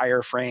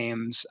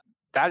 wireframes.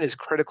 That is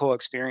critical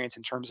experience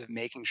in terms of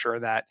making sure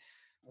that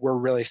we're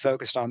really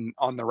focused on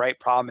the right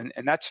problem.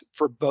 And that's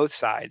for both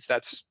sides.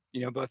 That's,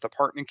 both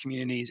apartment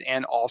communities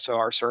and also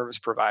our service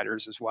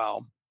providers as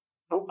well.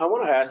 I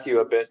want to ask you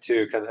a bit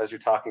too, kind of as you're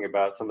talking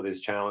about some of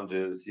these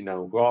challenges,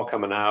 we're all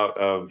coming out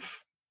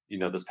of,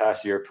 this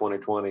past year of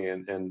 2020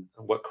 and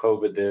what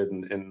COVID did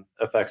and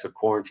effects of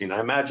quarantine.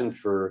 I imagine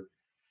for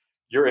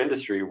your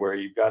industry where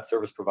you've got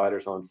service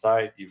providers on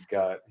site, you've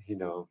got,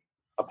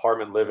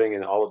 apartment living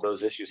and all of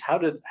those issues. How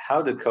did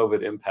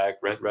COVID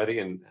impact RentRedi,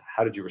 and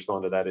how did you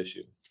respond to that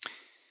issue?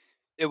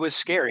 It was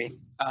scary.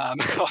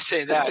 I'll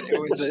say that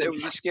it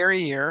was a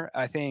scary year.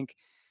 I think,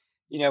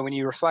 when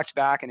you reflect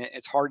back, and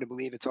it's hard to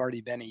believe it's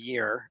already been a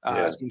year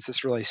Yeah. since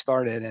this really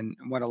started, and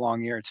what a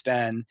long year it's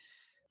been.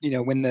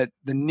 When the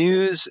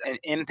news and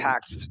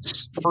impact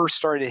first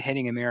started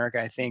hitting America,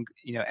 I think,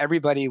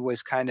 everybody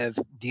was kind of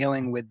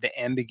dealing with the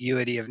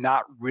ambiguity of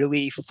not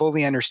really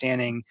fully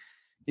understanding,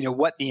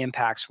 what the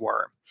impacts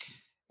were.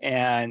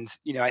 And,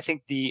 I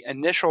think the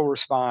initial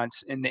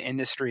response in the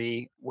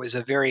industry was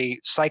a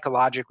very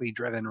psychologically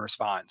driven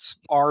response.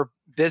 Our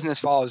business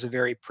follows a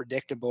very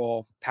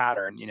predictable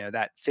pattern,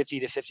 that 50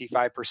 to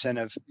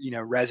 55% of,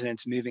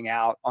 residents moving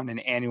out on an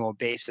annual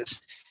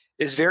basis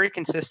is very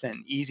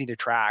consistent, easy to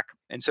track.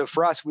 And so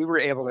for us, we were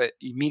able to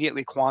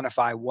immediately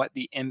quantify what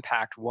the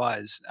impact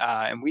was.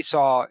 And we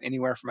saw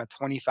anywhere from a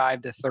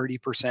 25 to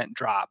 30%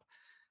 drop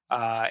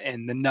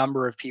in the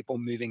number of people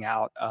moving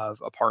out of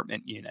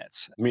apartment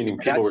units. Meaning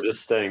people were That's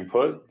just staying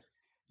put?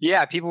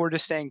 Yeah, people were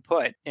just staying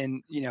put.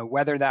 And,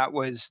 whether that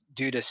was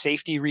due to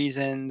safety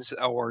reasons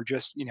or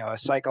just, a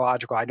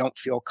psychological, I don't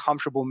feel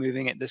comfortable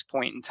moving at this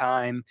point in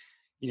time.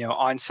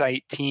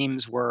 On-site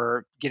teams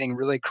were getting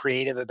really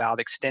creative about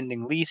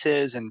extending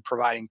leases and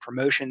providing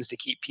promotions to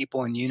keep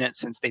people in units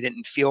since they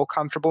didn't feel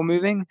comfortable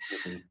moving.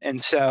 Mhm.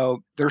 And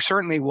so there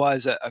certainly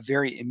was a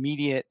very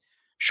immediate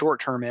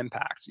short-term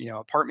impact.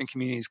 Apartment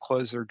communities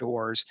closed their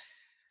doors.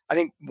 I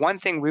think one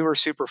thing we were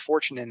super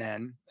fortunate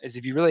in is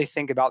if you really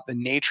think about the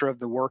nature of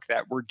the work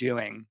that we're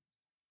doing,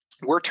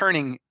 we're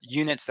turning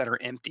units that are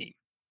empty.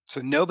 So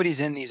nobody's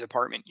in these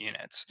apartment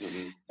units.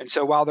 Mhm. And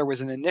so while there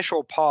was an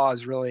initial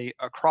pause really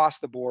across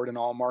the board in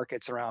all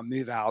markets around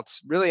move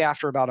outs, really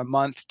after about a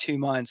month, 2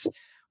 months,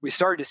 we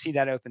started to see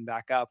that open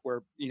back up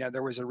where,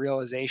 there was a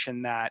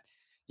realization that,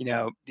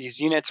 these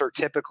units are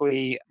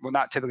typically, well,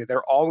 not typically,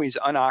 they're always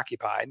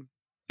unoccupied.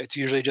 It's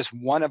usually just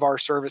one of our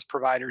service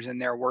providers in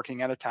there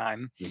working at a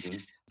time.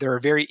 Mhm. There are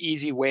very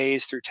easy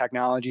ways through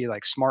technology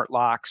like smart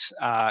locks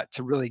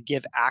to really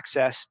give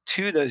access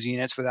to those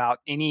units without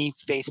any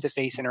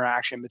face-to-face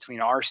interaction between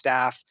our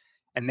staff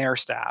and their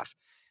staff.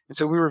 And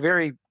so we were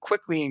very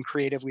quickly and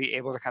creatively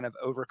able to kind of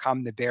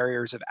overcome the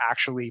barriers of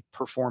actually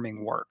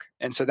performing work.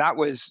 And so that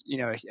was,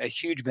 a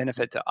huge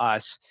benefit to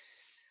us.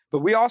 But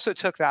we also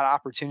took that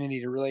opportunity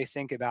to really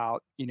think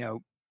about,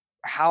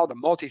 how the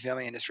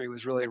multifamily industry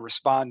was really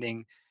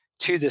responding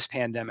to this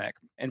pandemic.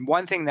 And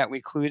one thing that we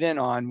clued in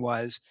on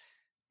was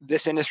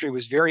this industry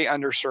was very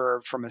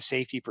underserved from a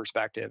safety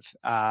perspective.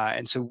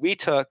 And so we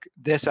took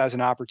this as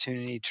an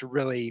opportunity to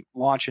really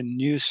launch a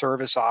new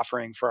service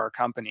offering for our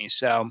company.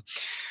 So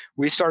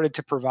we started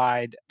to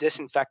provide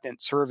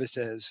disinfectant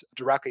services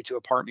directly to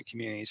apartment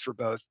communities for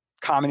both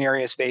common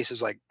area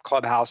spaces like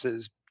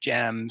clubhouses,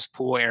 gyms,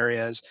 pool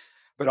areas,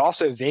 but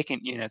also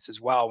vacant units as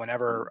well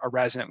whenever a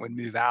resident would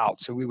move out.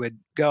 So we would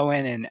go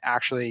in and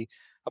actually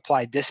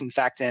apply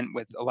disinfectant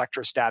with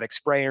electrostatic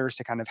sprayers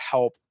to kind of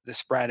help the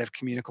spread of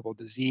communicable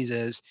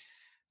diseases.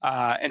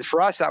 And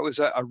for us, that was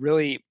a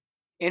really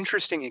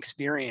interesting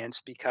experience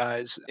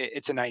because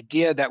it's an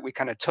idea that we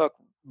kind of took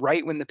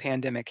right when the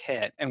pandemic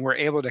hit, and we're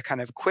able to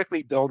kind of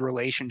quickly build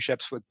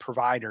relationships with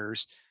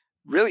providers,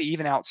 really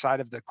even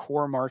outside of the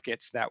core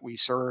markets that we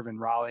serve in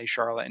Raleigh,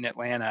 Charlotte, and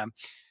Atlanta,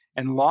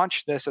 and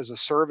launch this as a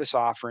service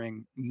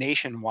offering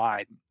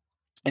nationwide.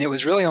 And it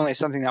was really only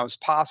something that was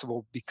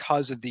possible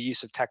because of the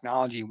use of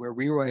technology, where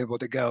we were able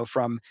to go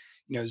from,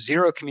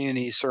 zero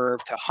communities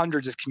served to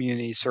hundreds of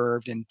communities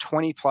served in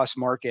 20 plus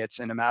markets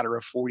in a matter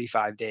of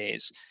 45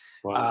 days.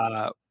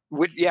 Wow.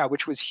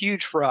 Which was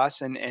huge for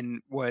us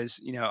and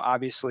was,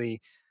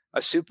 obviously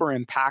a super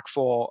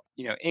impactful,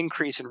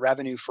 increase in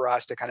revenue for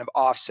us to kind of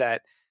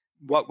offset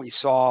what we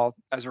saw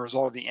as a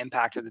result of the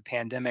impact of the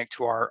pandemic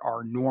to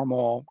our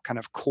normal kind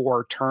of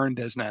core turn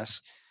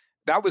business.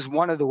 That was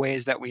one of the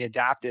ways that we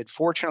adapted.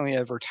 Fortunately,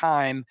 over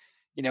time,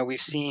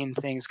 we've seen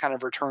things kind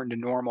of return to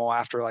normal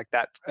after like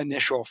that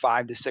initial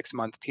 5 to 6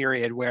 month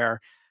period where,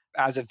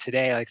 as of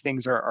today, like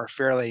things are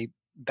fairly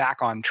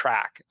back on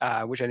track,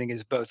 which I think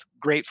is both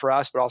great for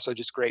us, but also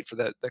just great for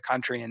the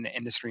country and the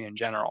industry in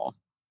general.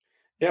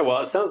 Yeah,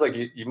 well, it sounds like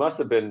you must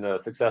have been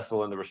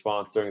successful in the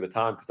response during the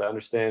time because I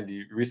understand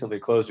you recently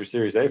closed your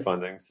Series A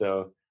funding.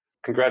 So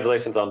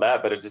congratulations on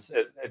that. But it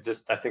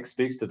just I think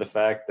speaks to the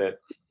fact that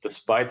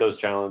despite those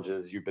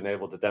challenges, you've been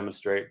able to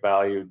demonstrate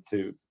value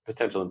to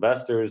potential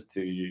investors,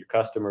 to your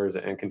customers,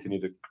 and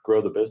continue to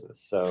grow the business.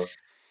 So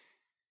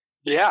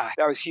Yeah,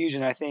 that was huge.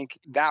 And I think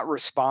that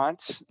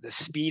response, the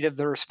speed of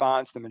the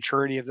response, the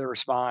maturity of the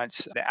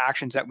response, the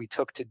actions that we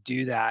took to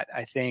do that,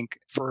 I think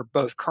for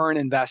both current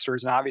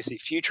investors and obviously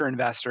future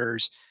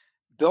investors,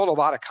 built a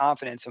lot of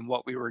confidence in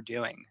what we were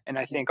doing. And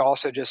I think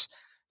also just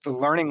the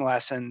learning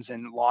lessons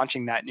and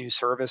launching that new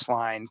service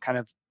line kind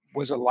of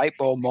was a light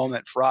bulb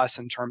moment for us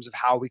in terms of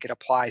how we could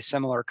apply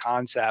similar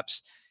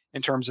concepts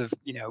in terms of,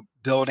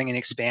 building and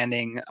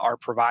expanding our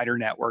provider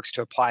networks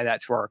to apply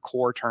that to our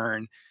core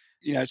turn.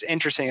 It's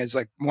interesting. It's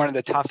like one of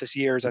the toughest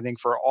years, I think,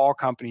 for all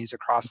companies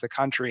across the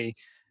country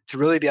to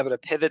really be able to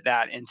pivot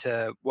that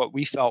into what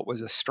we felt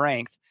was a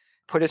strength,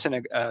 put us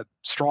in a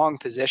strong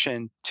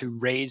position to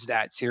raise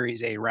that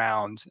Series A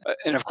round.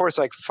 And of course,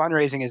 like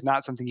fundraising is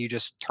not something you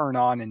just turn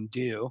on and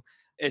do.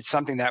 it's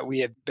something that we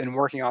have been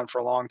working on for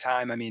a long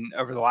time. I mean,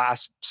 over the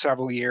last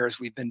several years,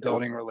 we've been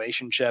building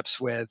relationships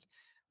with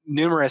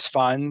numerous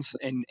funds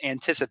in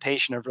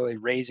anticipation of really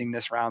raising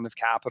this round of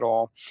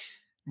capital.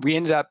 We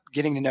ended up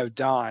getting to know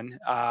Don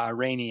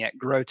Rainey at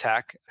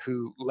Growtech,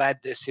 who led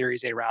this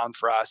Series A round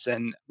for us,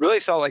 and really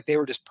felt like they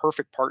were just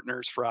perfect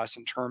partners for us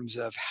in terms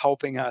of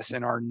helping us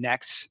in our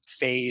next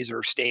phase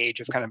or stage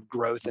of kind of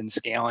growth and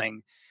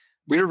scaling.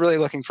 We were really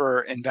looking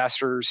for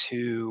investors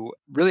who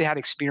really had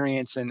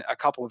experience in a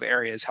couple of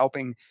areas,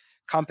 helping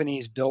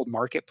companies build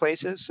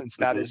marketplaces, since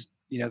that is,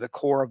 the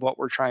core of what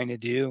we're trying to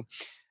do.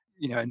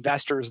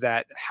 Investors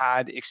that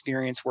had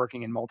experience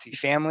working in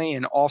multifamily,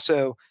 and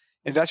also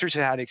investors who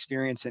had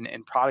experience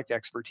in product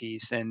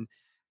expertise. And,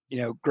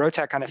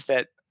 Growtech kind of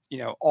fit,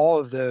 all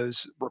of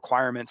those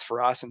requirements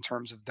for us in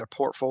terms of their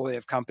portfolio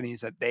of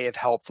companies that they have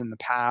helped in the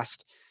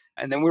past.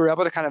 And then we were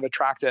able to kind of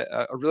attract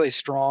a really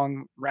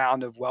strong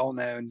round of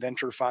well-known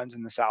venture funds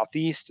in the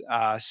Southeast,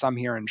 some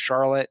here in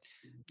Charlotte,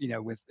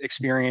 with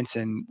experience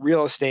in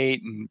real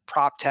estate and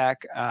prop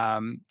tech.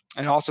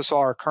 And also saw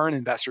our current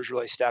investors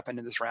really step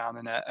into this round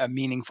in a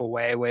meaningful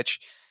way, which,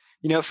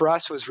 for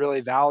us was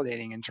really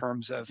validating in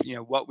terms of,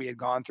 what we had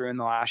gone through in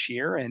the last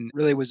year, and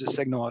really was a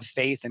signal of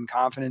faith and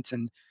confidence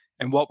in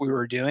what we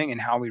were doing and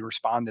how we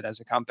responded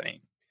as a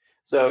company.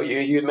 So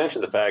you had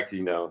mentioned the fact,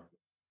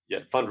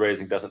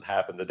 fundraising doesn't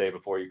happen the day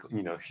before you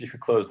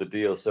close the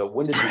deal. So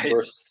when did you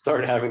first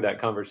start having that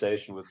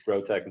conversation with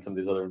Growtech and some of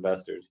these other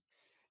investors?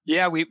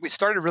 Yeah, we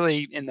started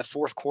really in the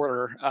fourth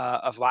quarter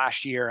of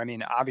last year. I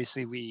mean,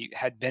 obviously, we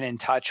had been in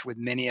touch with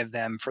many of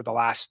them for the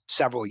last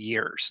several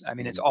years. I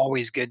mean, it's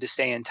always good to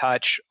stay in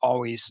touch,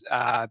 always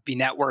be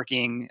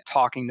networking,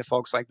 talking to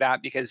folks like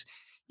that, because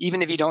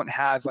even if you don't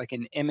have like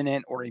an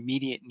imminent or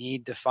immediate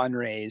need to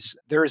fundraise,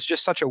 there is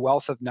just such a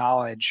wealth of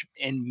knowledge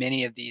in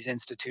many of these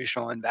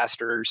institutional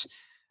investors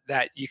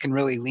that you can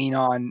really lean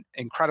on.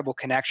 Incredible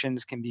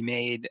connections can be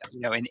made,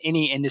 in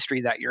any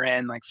industry that you're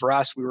in. Like for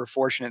us, we were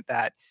fortunate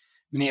that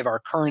many of our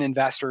current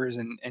investors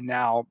and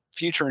now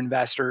future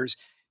investors,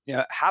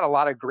 had a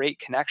lot of great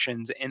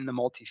connections in the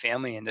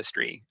multifamily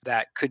industry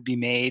that could be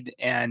made.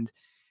 And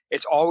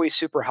it's always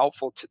super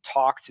helpful to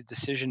talk to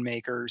decision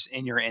makers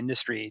in your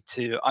industry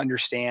to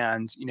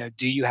understand,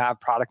 do you have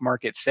product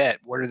market fit?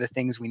 What are the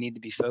things we need to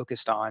be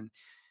focused on?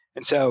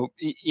 And so,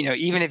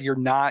 even if you're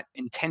not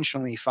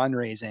intentionally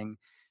fundraising,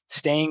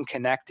 staying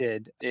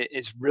connected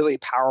is really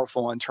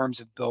powerful in terms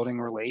of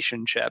building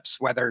relationships,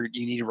 whether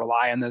you need to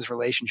rely on those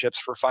relationships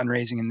for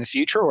fundraising in the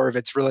future, or if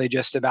it's really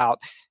just about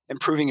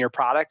improving your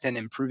product and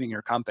improving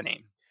your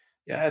company.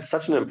 Yeah, it's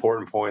such an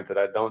important point that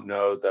I don't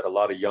know that a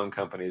lot of young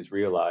companies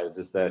realize,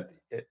 is that,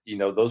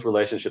 those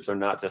relationships are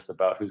not just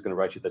about who's going to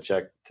write you the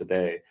check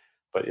today,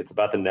 but it's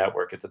about the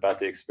network. It's about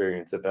the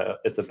experience.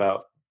 It's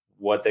about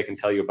what they can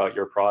tell you about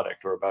your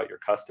product or about your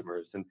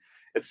customers. And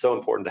it's so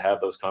important to have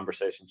those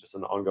conversations just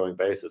on an ongoing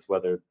basis,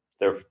 whether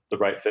they're the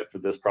right fit for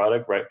this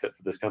product, right fit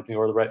for this company,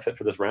 or the right fit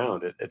for this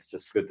round. It's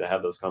just good to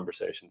have those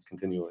conversations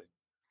continually.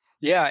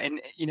 Yeah.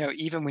 And,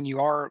 even when you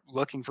are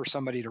looking for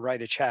somebody to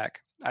write a check,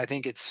 I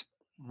think it's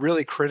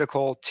really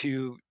critical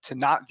to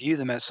not view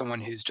them as someone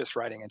who's just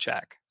writing a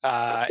check.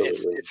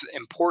 It's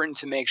important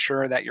to make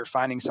sure that you're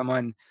finding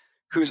someone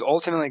who's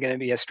ultimately going to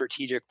be a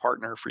strategic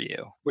partner for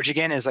you, which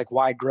again is like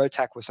why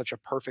Growtech was such a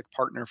perfect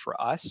partner for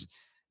us.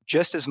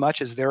 Just as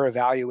much as they're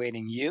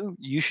evaluating you,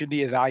 you should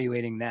be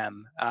evaluating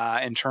them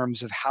in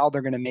terms of how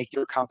they're going to make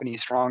your company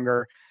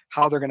stronger,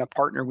 how they're going to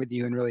partner with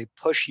you and really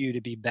push you to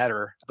be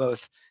better,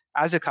 both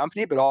as a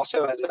company, but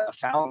also as a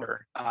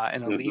founder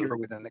and a leader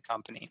within the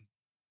company.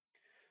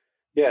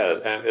 Yeah,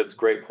 and it's a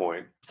great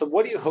point. So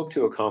what do you hope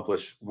to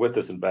accomplish with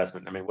this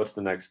investment? I mean, what's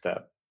the next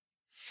step?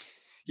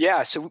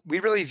 Yeah, so we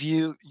really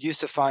view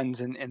use of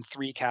funds in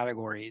three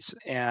categories.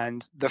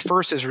 And the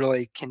first is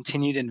really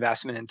continued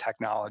investment in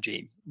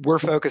technology. We're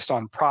focused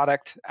on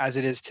product as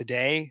it is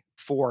today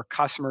for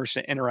customers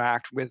to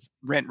interact with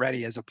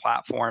RentRedi as a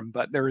platform.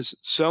 But there's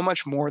so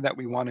much more that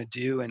we want to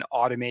do in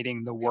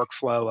automating the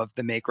workflow of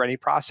the Make Ready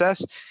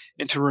process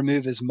and to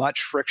remove as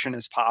much friction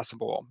as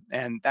possible.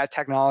 And that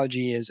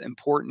technology is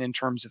important in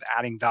terms of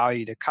adding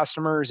value to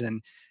customers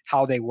and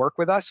how they work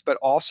with us, but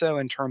also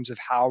in terms of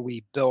how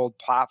we build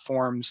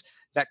platforms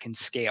that can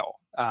scale,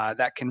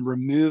 that can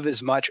remove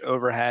as much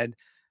overhead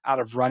out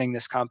of running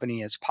this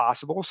company as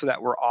possible so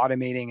that we're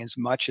automating as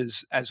much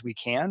as we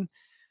can.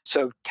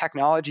 So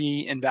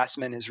technology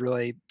investment is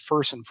really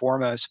first and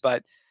foremost,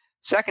 but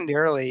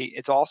secondarily,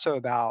 it's also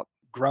about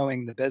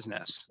growing the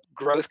business.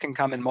 Growth can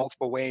come in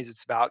multiple ways.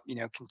 It's about,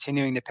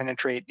 continuing to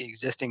penetrate the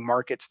existing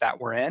markets that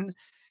we're in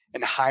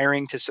and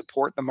hiring to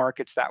support the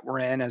markets that we're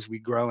in as we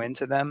grow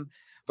into them,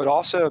 but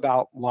also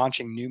about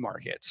launching new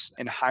markets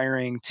and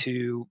hiring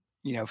to,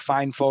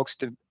 find folks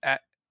to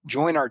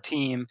join our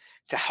team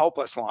to help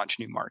us launch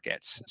new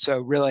markets. So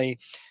really,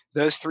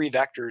 those three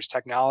vectors,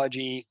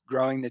 technology,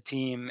 growing the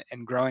team,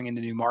 and growing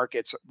into new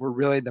markets, were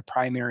really the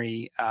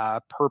primary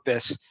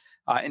purpose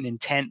and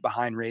intent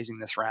behind raising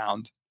this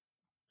round.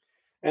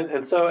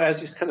 And so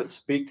as you kind of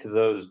speak to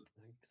those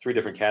three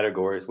different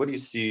categories, what do you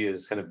see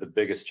as kind of the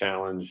biggest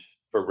challenge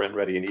for Rent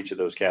Ready in each of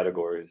those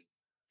categories?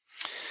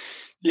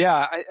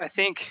 Yeah, I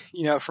think,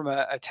 from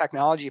a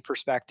technology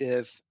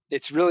perspective,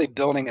 it's really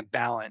building a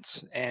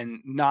balance and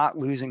not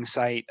losing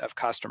sight of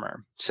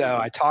customer. So Mhm.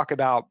 I talk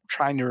about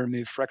trying to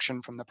remove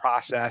friction from the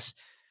process,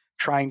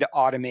 trying to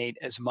automate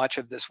as much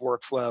of this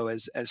workflow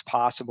as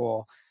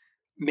possible,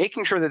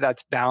 making sure that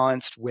that's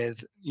balanced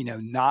with,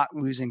 not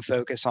losing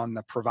focus on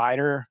the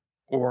provider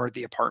or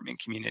the apartment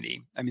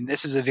community. I mean,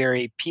 this is a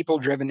very people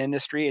driven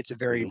industry. It's a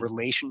very Mhm.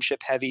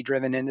 relationship heavy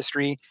driven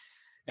industry.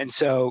 And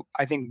so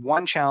I think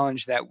one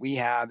challenge that we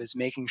have is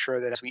making sure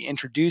that as we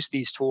introduce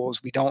these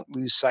tools, we don't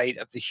lose sight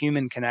of the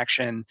human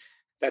connection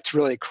that's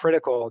really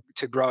critical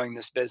to growing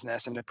this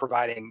business and to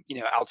providing,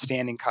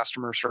 outstanding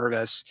customer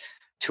service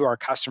to our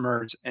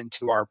customers and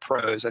to our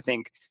pros. I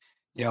think,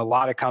 a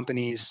lot of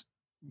companies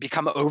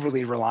become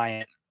overly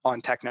reliant on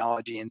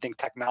technology and think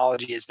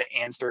technology is the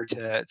answer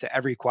to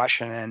every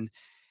question. And,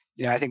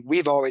 I think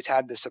we've always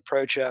had this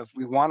approach of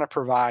we want to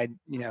provide,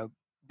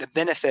 the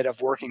benefit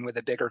of working with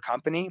a bigger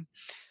company,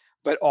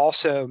 but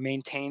also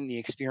maintain the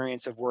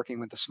experience of working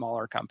with a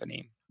smaller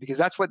company because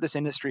that's what this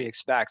industry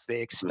expects. They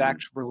Mhm.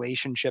 expect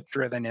relationship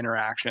driven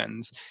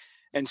interactions.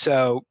 And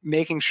so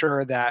making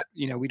sure that,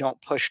 we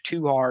don't push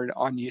too hard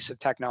on use of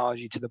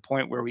technology to the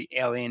point where we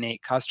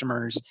alienate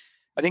customers,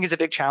 I think is a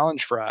big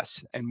challenge for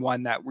us and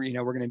one that we're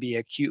going to be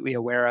acutely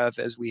aware of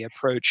as we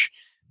approach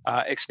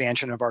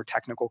expansion of our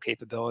technical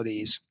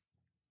capabilities.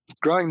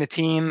 Growing the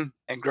team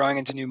and growing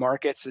into new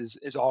markets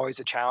is always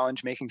a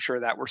challenge, making sure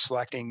that we're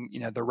selecting,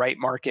 the right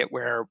market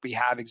where we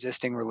have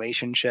existing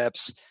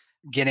relationships,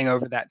 getting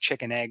over that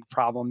chicken egg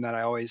problem that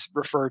I always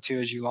refer to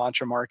as you launch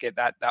a market.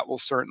 That will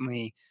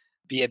certainly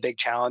be a big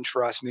challenge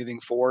for us moving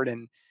forward.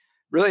 And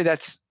really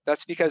that's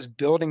because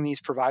building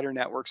these provider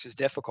networks is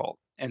difficult.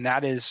 And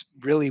that is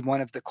really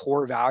one of the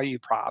core value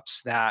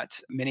props that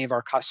many of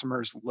our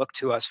customers look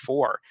to us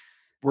for.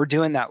 We're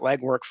doing that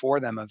legwork for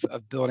them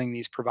of building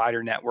these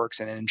provider networks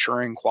and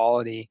ensuring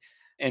quality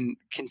and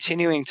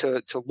continuing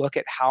to look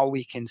at how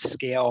we can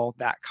scale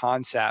that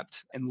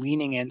concept and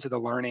leaning into the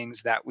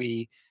learnings that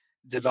we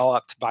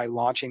developed by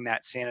launching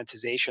that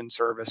sanitization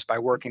service by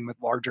working with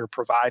larger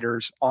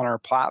providers on our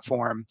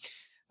platform.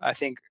 I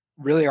think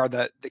really are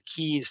the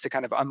keys to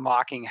kind of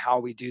unlocking how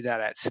we do that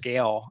at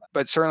scale.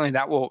 But certainly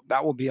that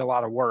will be a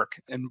lot of work,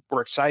 and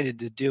we're excited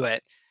to do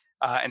it,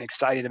 and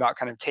excited about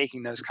kind of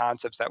taking those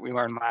concepts that we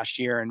learned last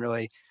year and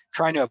really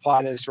trying to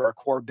apply those to our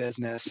core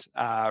business,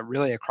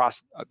 really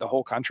across the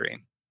whole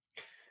country.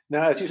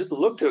 Now, as you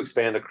look to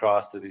expand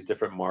across to these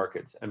different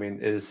markets, I mean,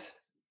 is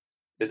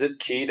it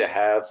key to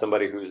have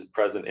somebody who's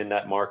present in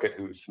that market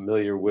who's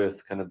familiar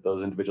with kind of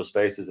those individual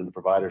spaces and the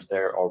providers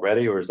there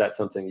already, or is that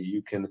something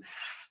you can,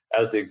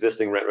 as the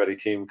existing Rent Ready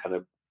team, kind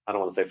of, I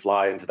don't want to say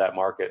fly into that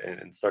market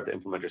and start to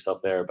implement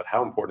yourself there, but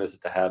how important is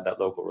it to have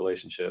that local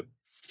relationship?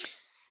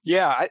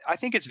 Yeah, I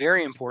think it's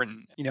very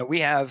important.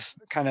 We have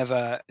kind of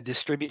a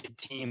distributed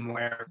team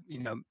where,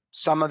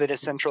 some of it is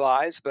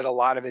centralized, but a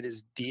lot of it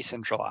is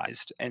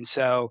decentralized. And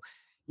so,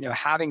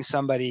 having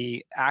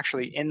somebody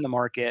actually in the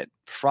market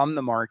from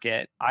the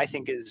market, I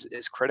think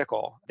is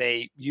critical.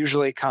 They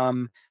usually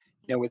come,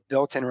 with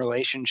built-in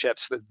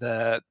relationships with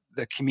the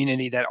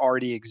community that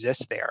already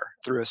exists there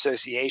through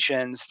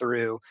associations,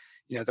 through,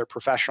 their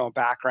professional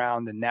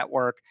background and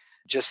network,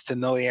 just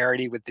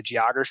familiarity with the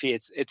geography.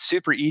 It's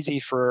super easy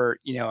for,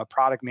 a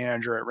product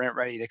manager at Rent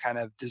Ready to kind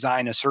of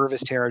design a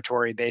service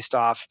territory based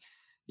off,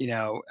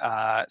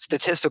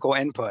 statistical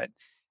input.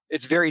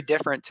 It's very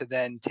different to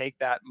then take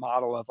that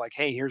model of like,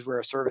 hey, here's where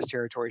a service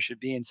territory should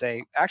be, and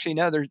say, actually,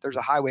 no, there's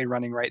a highway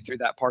running right through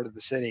that part of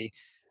the city.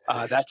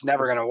 That's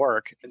never going to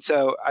work. And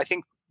so I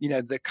think,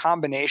 the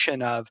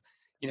combination of,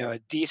 a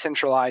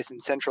decentralized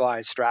and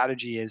centralized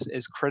strategy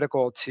is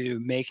critical to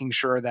making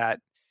sure that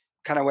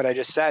kind of what I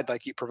just said,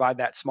 like you provide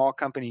that small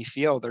company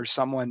feel. There's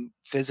someone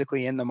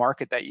physically in the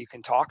market that you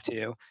can talk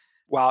to,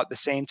 while at the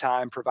same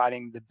time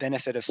providing the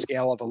benefit of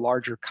scale of a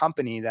larger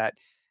company that,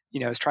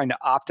 is trying to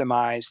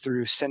optimize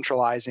through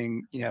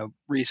centralizing,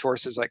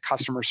 resources like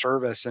customer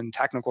service and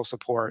technical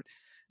support.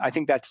 I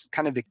think that's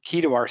kind of the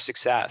key to our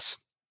success.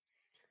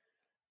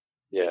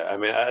 Yeah, I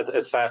mean,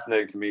 it's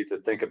fascinating to me to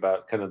think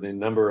about kind of the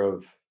number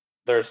of.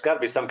 There's got to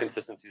be some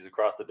consistencies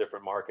across the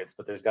different markets,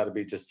 but there's got to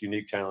be just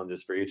unique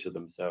challenges for each of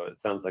them. So it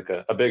sounds like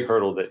a big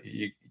hurdle that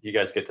you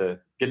guys get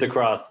to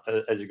cross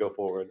as you go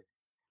forward.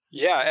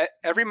 Yeah,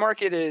 every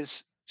market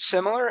is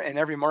similar and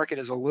every market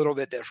is a little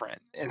bit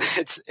different. And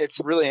it's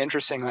really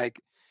interesting. Like,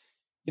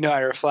 I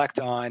reflect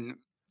on,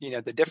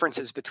 the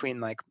differences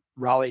between like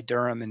Raleigh,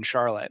 Durham, and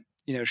Charlotte.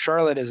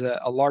 Charlotte is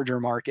a larger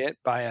market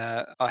by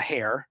a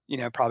hair,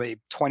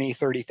 probably 20,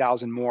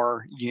 30,000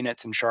 more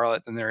units in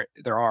Charlotte than there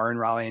are in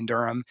Raleigh and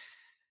Durham.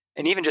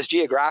 And even just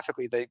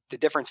geographically, the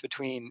difference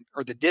between,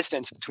 or the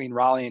distance between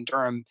Raleigh and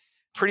Durham,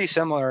 pretty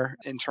similar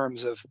in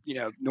terms of,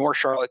 North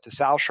Charlotte to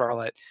South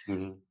Charlotte,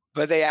 Mhm.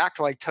 but they act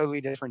like totally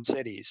different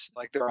cities,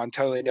 like they're on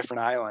totally different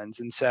islands.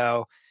 And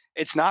so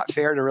it's not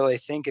fair to really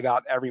think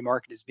about every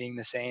market as being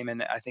the same.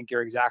 And I think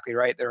you're exactly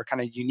right. There are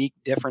kind of unique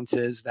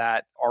differences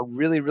that are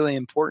really, really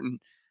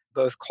important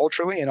both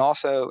culturally and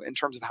also in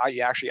terms of how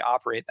you actually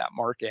operate that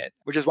market,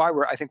 which is why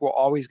I think we're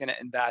always going to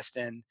invest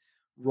in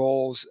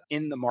roles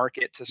in the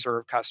market to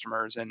serve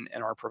customers and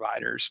our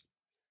providers.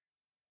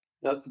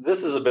 Now,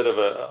 this is a bit of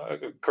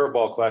a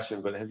curveball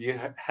question, but have you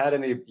had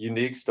any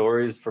unique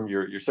stories from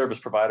your service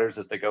providers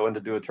as they go in to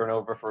do a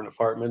turnover for an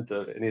apartment?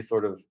 Any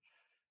sort of,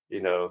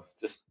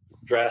 just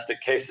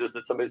drastic cases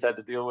that somebody's had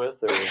to deal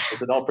with, or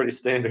is it all pretty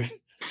standard?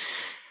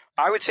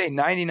 I would say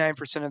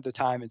 99% of the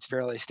time it's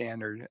fairly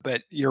standard,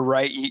 but you're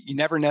right. You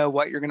never know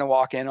what you're going to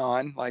walk in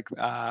on. Like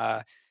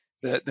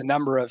the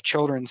number of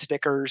children's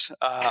stickers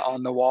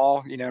on the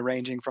wall,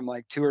 ranging from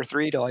like 2 or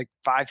 3 to like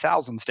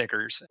 5,000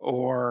 stickers,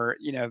 or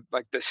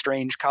like the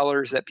strange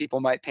colors that people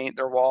might paint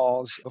their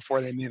walls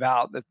before they move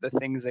out, the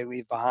things they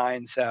leave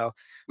behind. So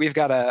we've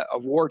got a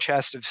war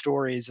chest of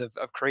stories of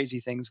crazy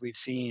things we've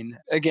seen.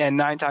 Again,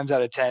 9 times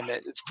out of 10,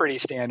 it's pretty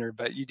standard,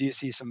 but you do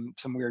see some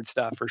weird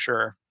stuff for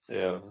sure.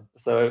 Yeah.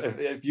 So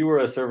if you were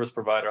a service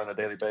provider on a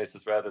daily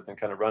basis rather than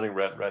kind of running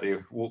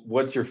RentRedi,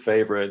 what's your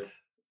favorite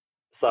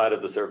side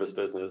of the service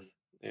business?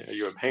 Are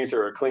you a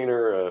painter, a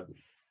cleaner,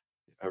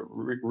 a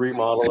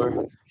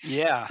remodeler?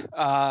 Yeah.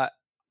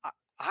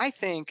 I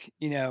think,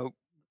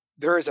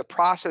 there is a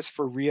process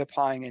for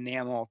reapplying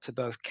enamel to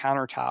both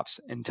countertops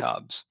and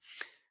tubs,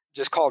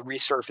 just called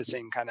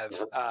resurfacing, kind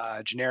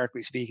of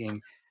generically speaking.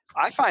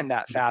 I find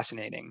that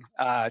fascinating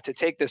to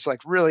take this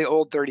like really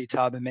old, dirty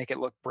tub and make it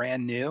look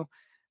brand new.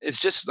 It's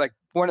just like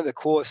one of the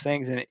coolest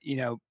things. And,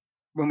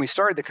 when we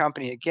started the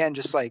company, again,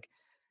 just like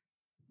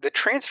the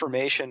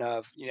transformation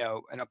of,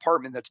 an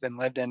apartment that's been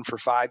lived in for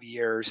 5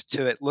 years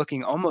to it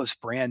looking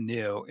almost brand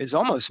new is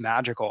almost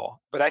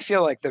magical. But I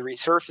feel like the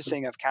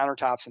resurfacing of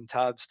countertops and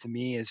tubs to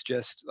me is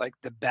just like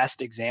the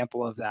best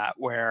example of that,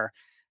 where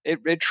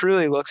it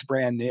truly looks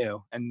brand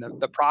new. And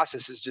the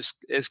process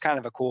is kind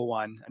of a cool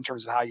one in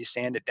terms of how you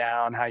sand it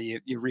down, how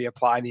you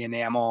reapply the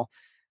enamel.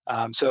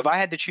 So if I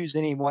had to choose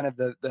any one of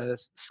the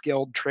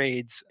skilled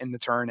trades in the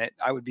turn,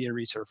 I would be a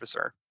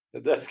resurfacer.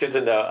 That's good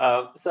to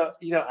know. So,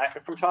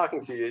 from talking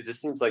to you, it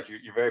just seems like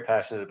you're very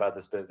passionate about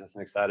this business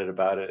and excited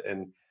about it.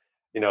 And,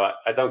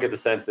 I don't get the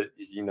sense that,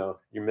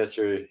 you miss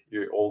your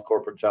old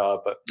corporate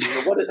job. But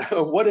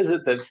what is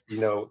it that,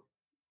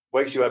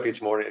 wakes you up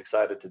each morning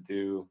excited to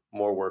do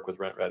more work with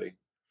RentRedi?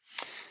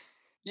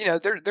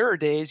 There are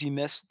days you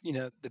miss,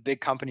 the big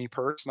company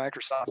perks.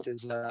 Microsoft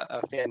is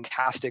a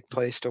fantastic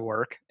place to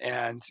work,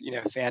 and,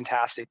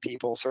 fantastic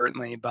people,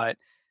 certainly, but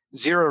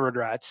zero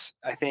regrets.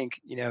 I think,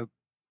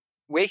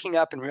 waking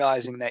up and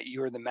realizing that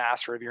you're the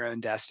master of your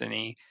own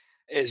destiny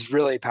is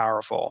really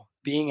powerful.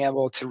 Being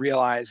able to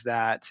realize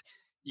that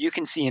you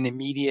can see an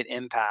immediate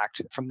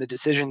impact from the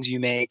decisions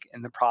you make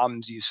and the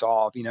problems you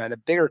solve. At a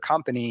bigger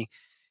company,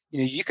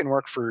 you can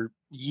work for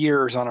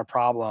years on a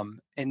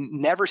problem and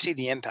never see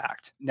the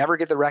impact, never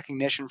get the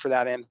recognition for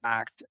that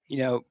impact.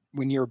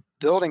 When you're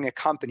building a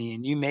company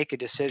and you make a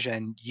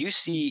decision, you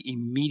see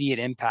immediate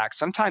impact,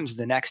 sometimes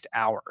the next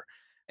hour.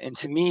 And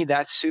to me,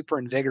 that's super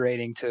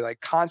invigorating to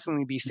like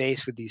constantly be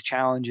faced with these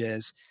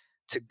challenges,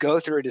 to go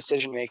through a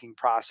decision-making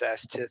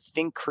process, to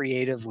think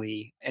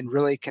creatively and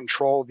really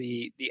control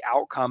the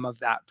outcome of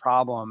that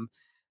problem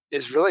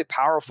is really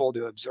powerful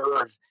to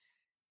observe.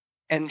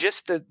 And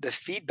just the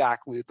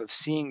feedback loop of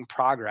seeing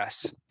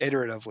progress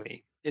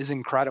iteratively is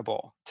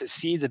incredible, to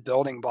see the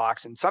building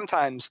blocks. And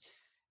sometimes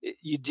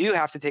you do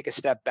have to take a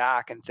step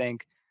back and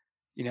think,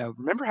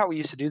 remember how we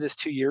used to do this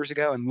 2 years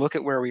ago, and look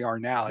at where we are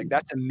now. Like,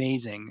 that's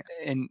amazing.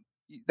 And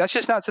that's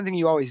just not something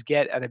you always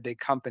get at a big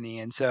company.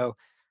 And so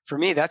for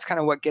me, that's kind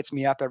of what gets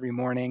me up every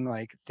morning,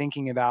 like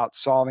thinking about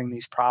solving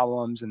these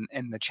problems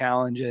and the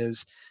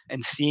challenges,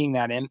 and seeing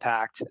that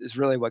impact is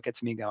really what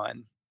gets me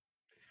going.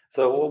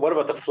 So what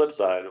about the flip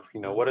side?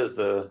 What is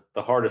the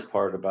hardest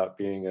part about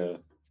being a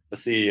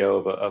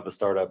CEO of a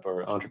startup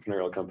or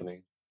entrepreneurial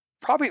company?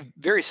 Probably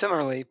very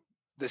similarly,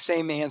 the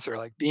same answer,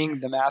 like being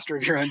the master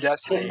of your own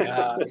destiny.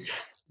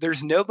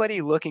 There's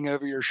nobody looking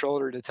over your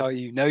shoulder to tell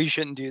you, no, you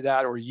shouldn't do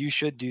that, or you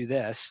should do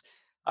this.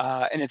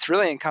 And it's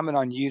really incumbent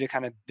on you to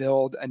kind of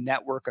build a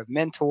network of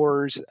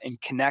mentors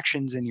and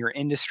connections in your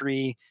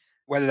industry,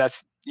 whether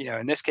that's,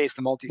 in this case,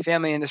 the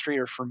multifamily industry,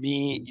 or for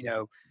me,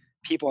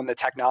 people in the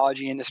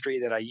technology industry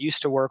that I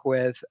used to work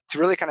with, to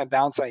really kind of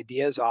bounce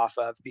ideas off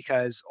of,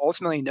 because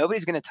ultimately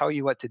nobody's going to tell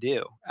you what to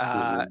do.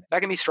 That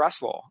can be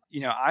stressful.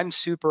 I'm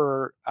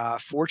super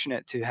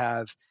fortunate to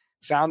have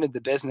founded the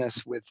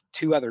business with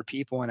 2 other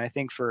people. And I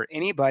think for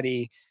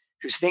anybody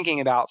who's thinking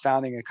about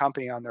founding a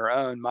company on their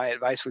own, my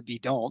advice would be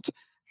don't.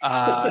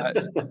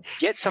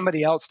 Get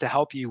somebody else to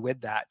help you with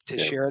that, to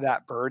share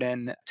that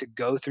burden, to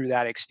go through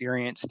that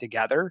experience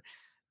together,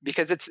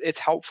 because it's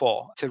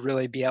helpful to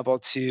really be able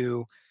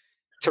to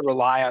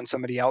rely on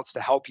somebody else to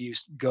help you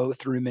go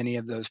through many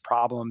of those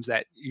problems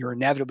that you're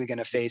inevitably going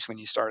to face when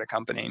you start a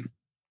company.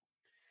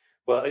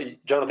 Well,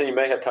 Jonathan, you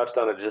may have touched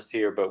on it just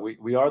here, but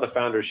we are the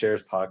Founder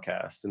Shares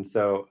podcast. And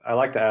so I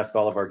like to ask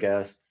all of our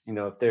guests,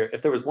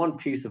 if there was one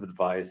piece of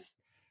advice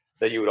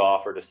that you would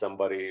offer to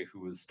somebody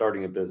who was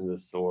starting a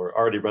business or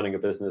already running a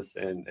business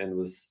and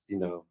was,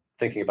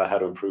 thinking about how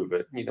to improve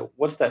it,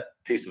 what's that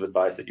piece of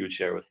advice that you would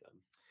share with them?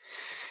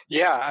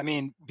 Yeah, I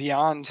mean,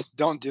 beyond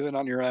don't do it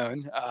on your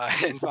own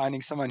and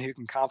finding someone who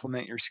can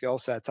complement your skill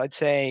sets, I'd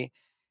say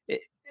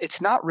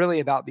it's not really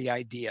about the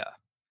idea.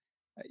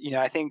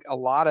 I think a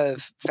lot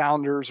of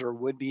founders or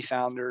would-be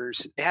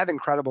founders, they have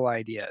incredible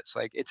ideas.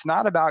 Like, it's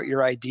not about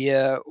your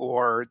idea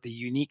or the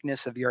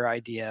uniqueness of your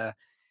idea.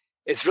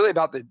 It's really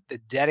about the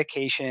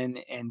dedication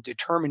and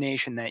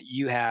determination that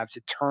you have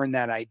to turn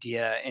that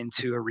idea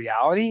into a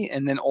reality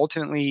and then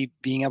ultimately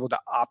being able to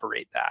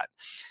operate that.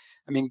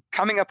 I mean,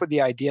 coming up with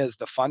the idea is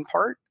the fun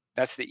part.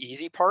 That's the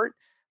easy part.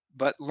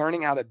 But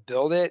learning how to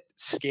build it,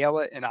 scale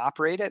it, and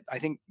operate it, I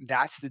think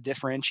that's the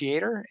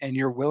differentiator. And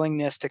your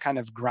willingness to kind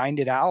of grind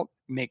it out,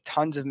 make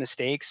tons of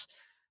mistakes,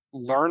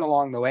 learn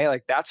along the way,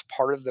 like that's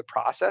part of the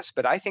process.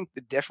 But I think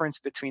the difference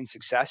between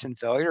success and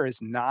failure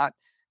is not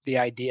the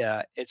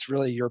idea. It's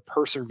really your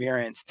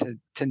perseverance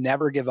to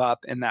never give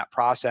up in that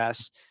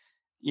process,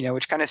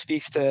 which kind of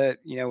speaks to,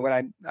 what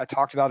I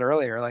talked about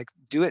earlier, like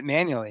do it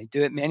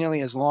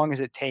manually as long as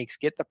it takes,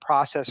 get the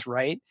process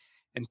right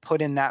and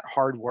put in that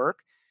hard work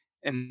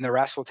and the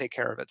rest will take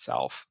care of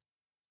itself.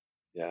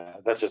 Yeah,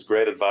 that's just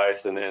great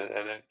advice and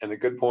a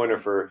good pointer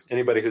for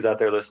anybody who's out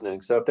there listening.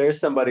 So if there's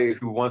somebody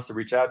who wants to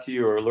reach out to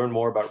you or learn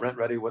more about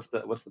RentRedi, what's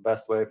the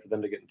best way for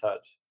them to get in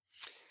touch?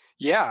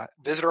 Yeah,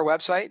 visit our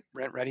website,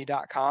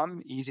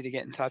 rentredi.com. Easy to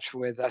get in touch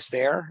with us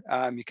there.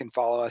 You can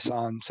follow us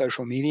on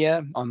social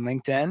media, on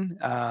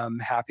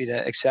LinkedIn. Happy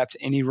to accept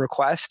any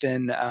request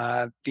and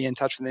be in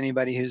touch with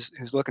anybody who's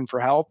looking for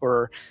help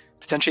or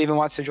potentially even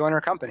wants to join our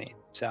company.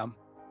 So.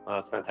 Oh,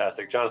 that's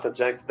fantastic. Jonathan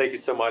Jenks, thank you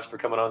so much for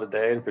coming on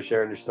today and for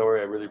sharing your story.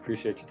 I really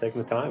appreciate you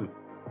taking the time.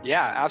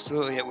 Yeah,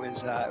 absolutely. It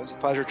was a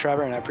pleasure,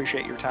 Trevor, and I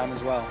appreciate your time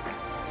as well.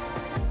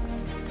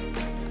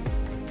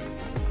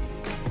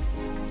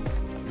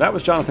 That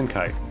was Jonathan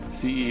Kite,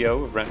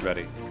 CEO of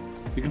RentRedi.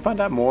 You can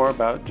find out more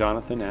about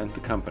Jonathan and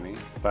the company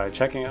by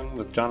checking in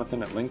with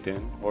Jonathan at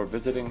LinkedIn or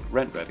visiting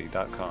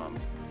rentredi.com.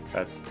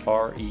 That's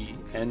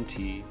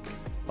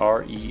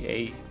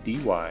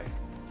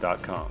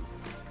RentReady.com.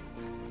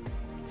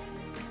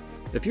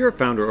 If you're a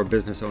founder or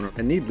business owner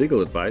and need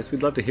legal advice,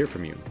 we'd love to hear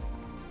from you.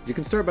 You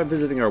can start by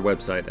visiting our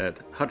website at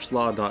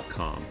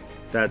hutchlaw.com.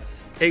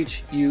 That's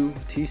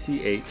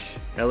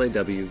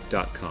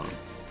HUTCHLAW.com.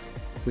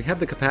 We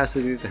have the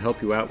capacity to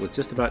help you out with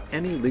just about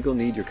any legal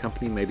need your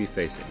company may be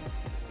facing.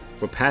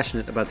 We're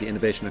passionate about the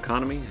innovation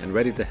economy and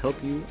ready to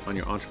help you on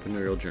your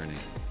entrepreneurial journey.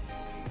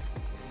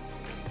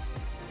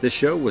 This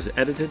show was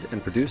edited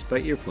and produced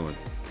by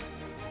Earfluence.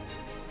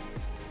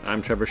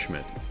 I'm Trevor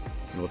Schmidt,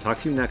 and we'll talk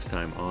to you next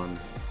time on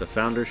the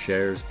Founder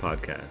Shares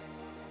Podcast.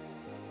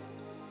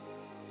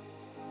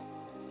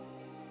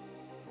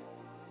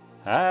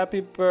 Happy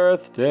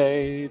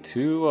birthday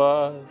to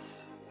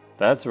us.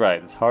 That's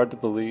right, it's hard to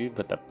believe,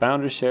 but the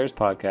Founder Shares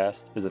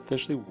Podcast is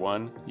officially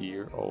 1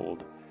 year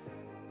old.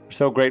 We're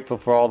so grateful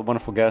for all the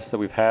wonderful guests that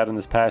we've had in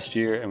this past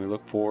year, and we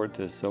look forward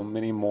to so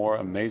many more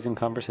amazing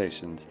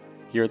conversations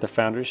here at the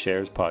Founder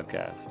Shares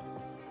Podcast.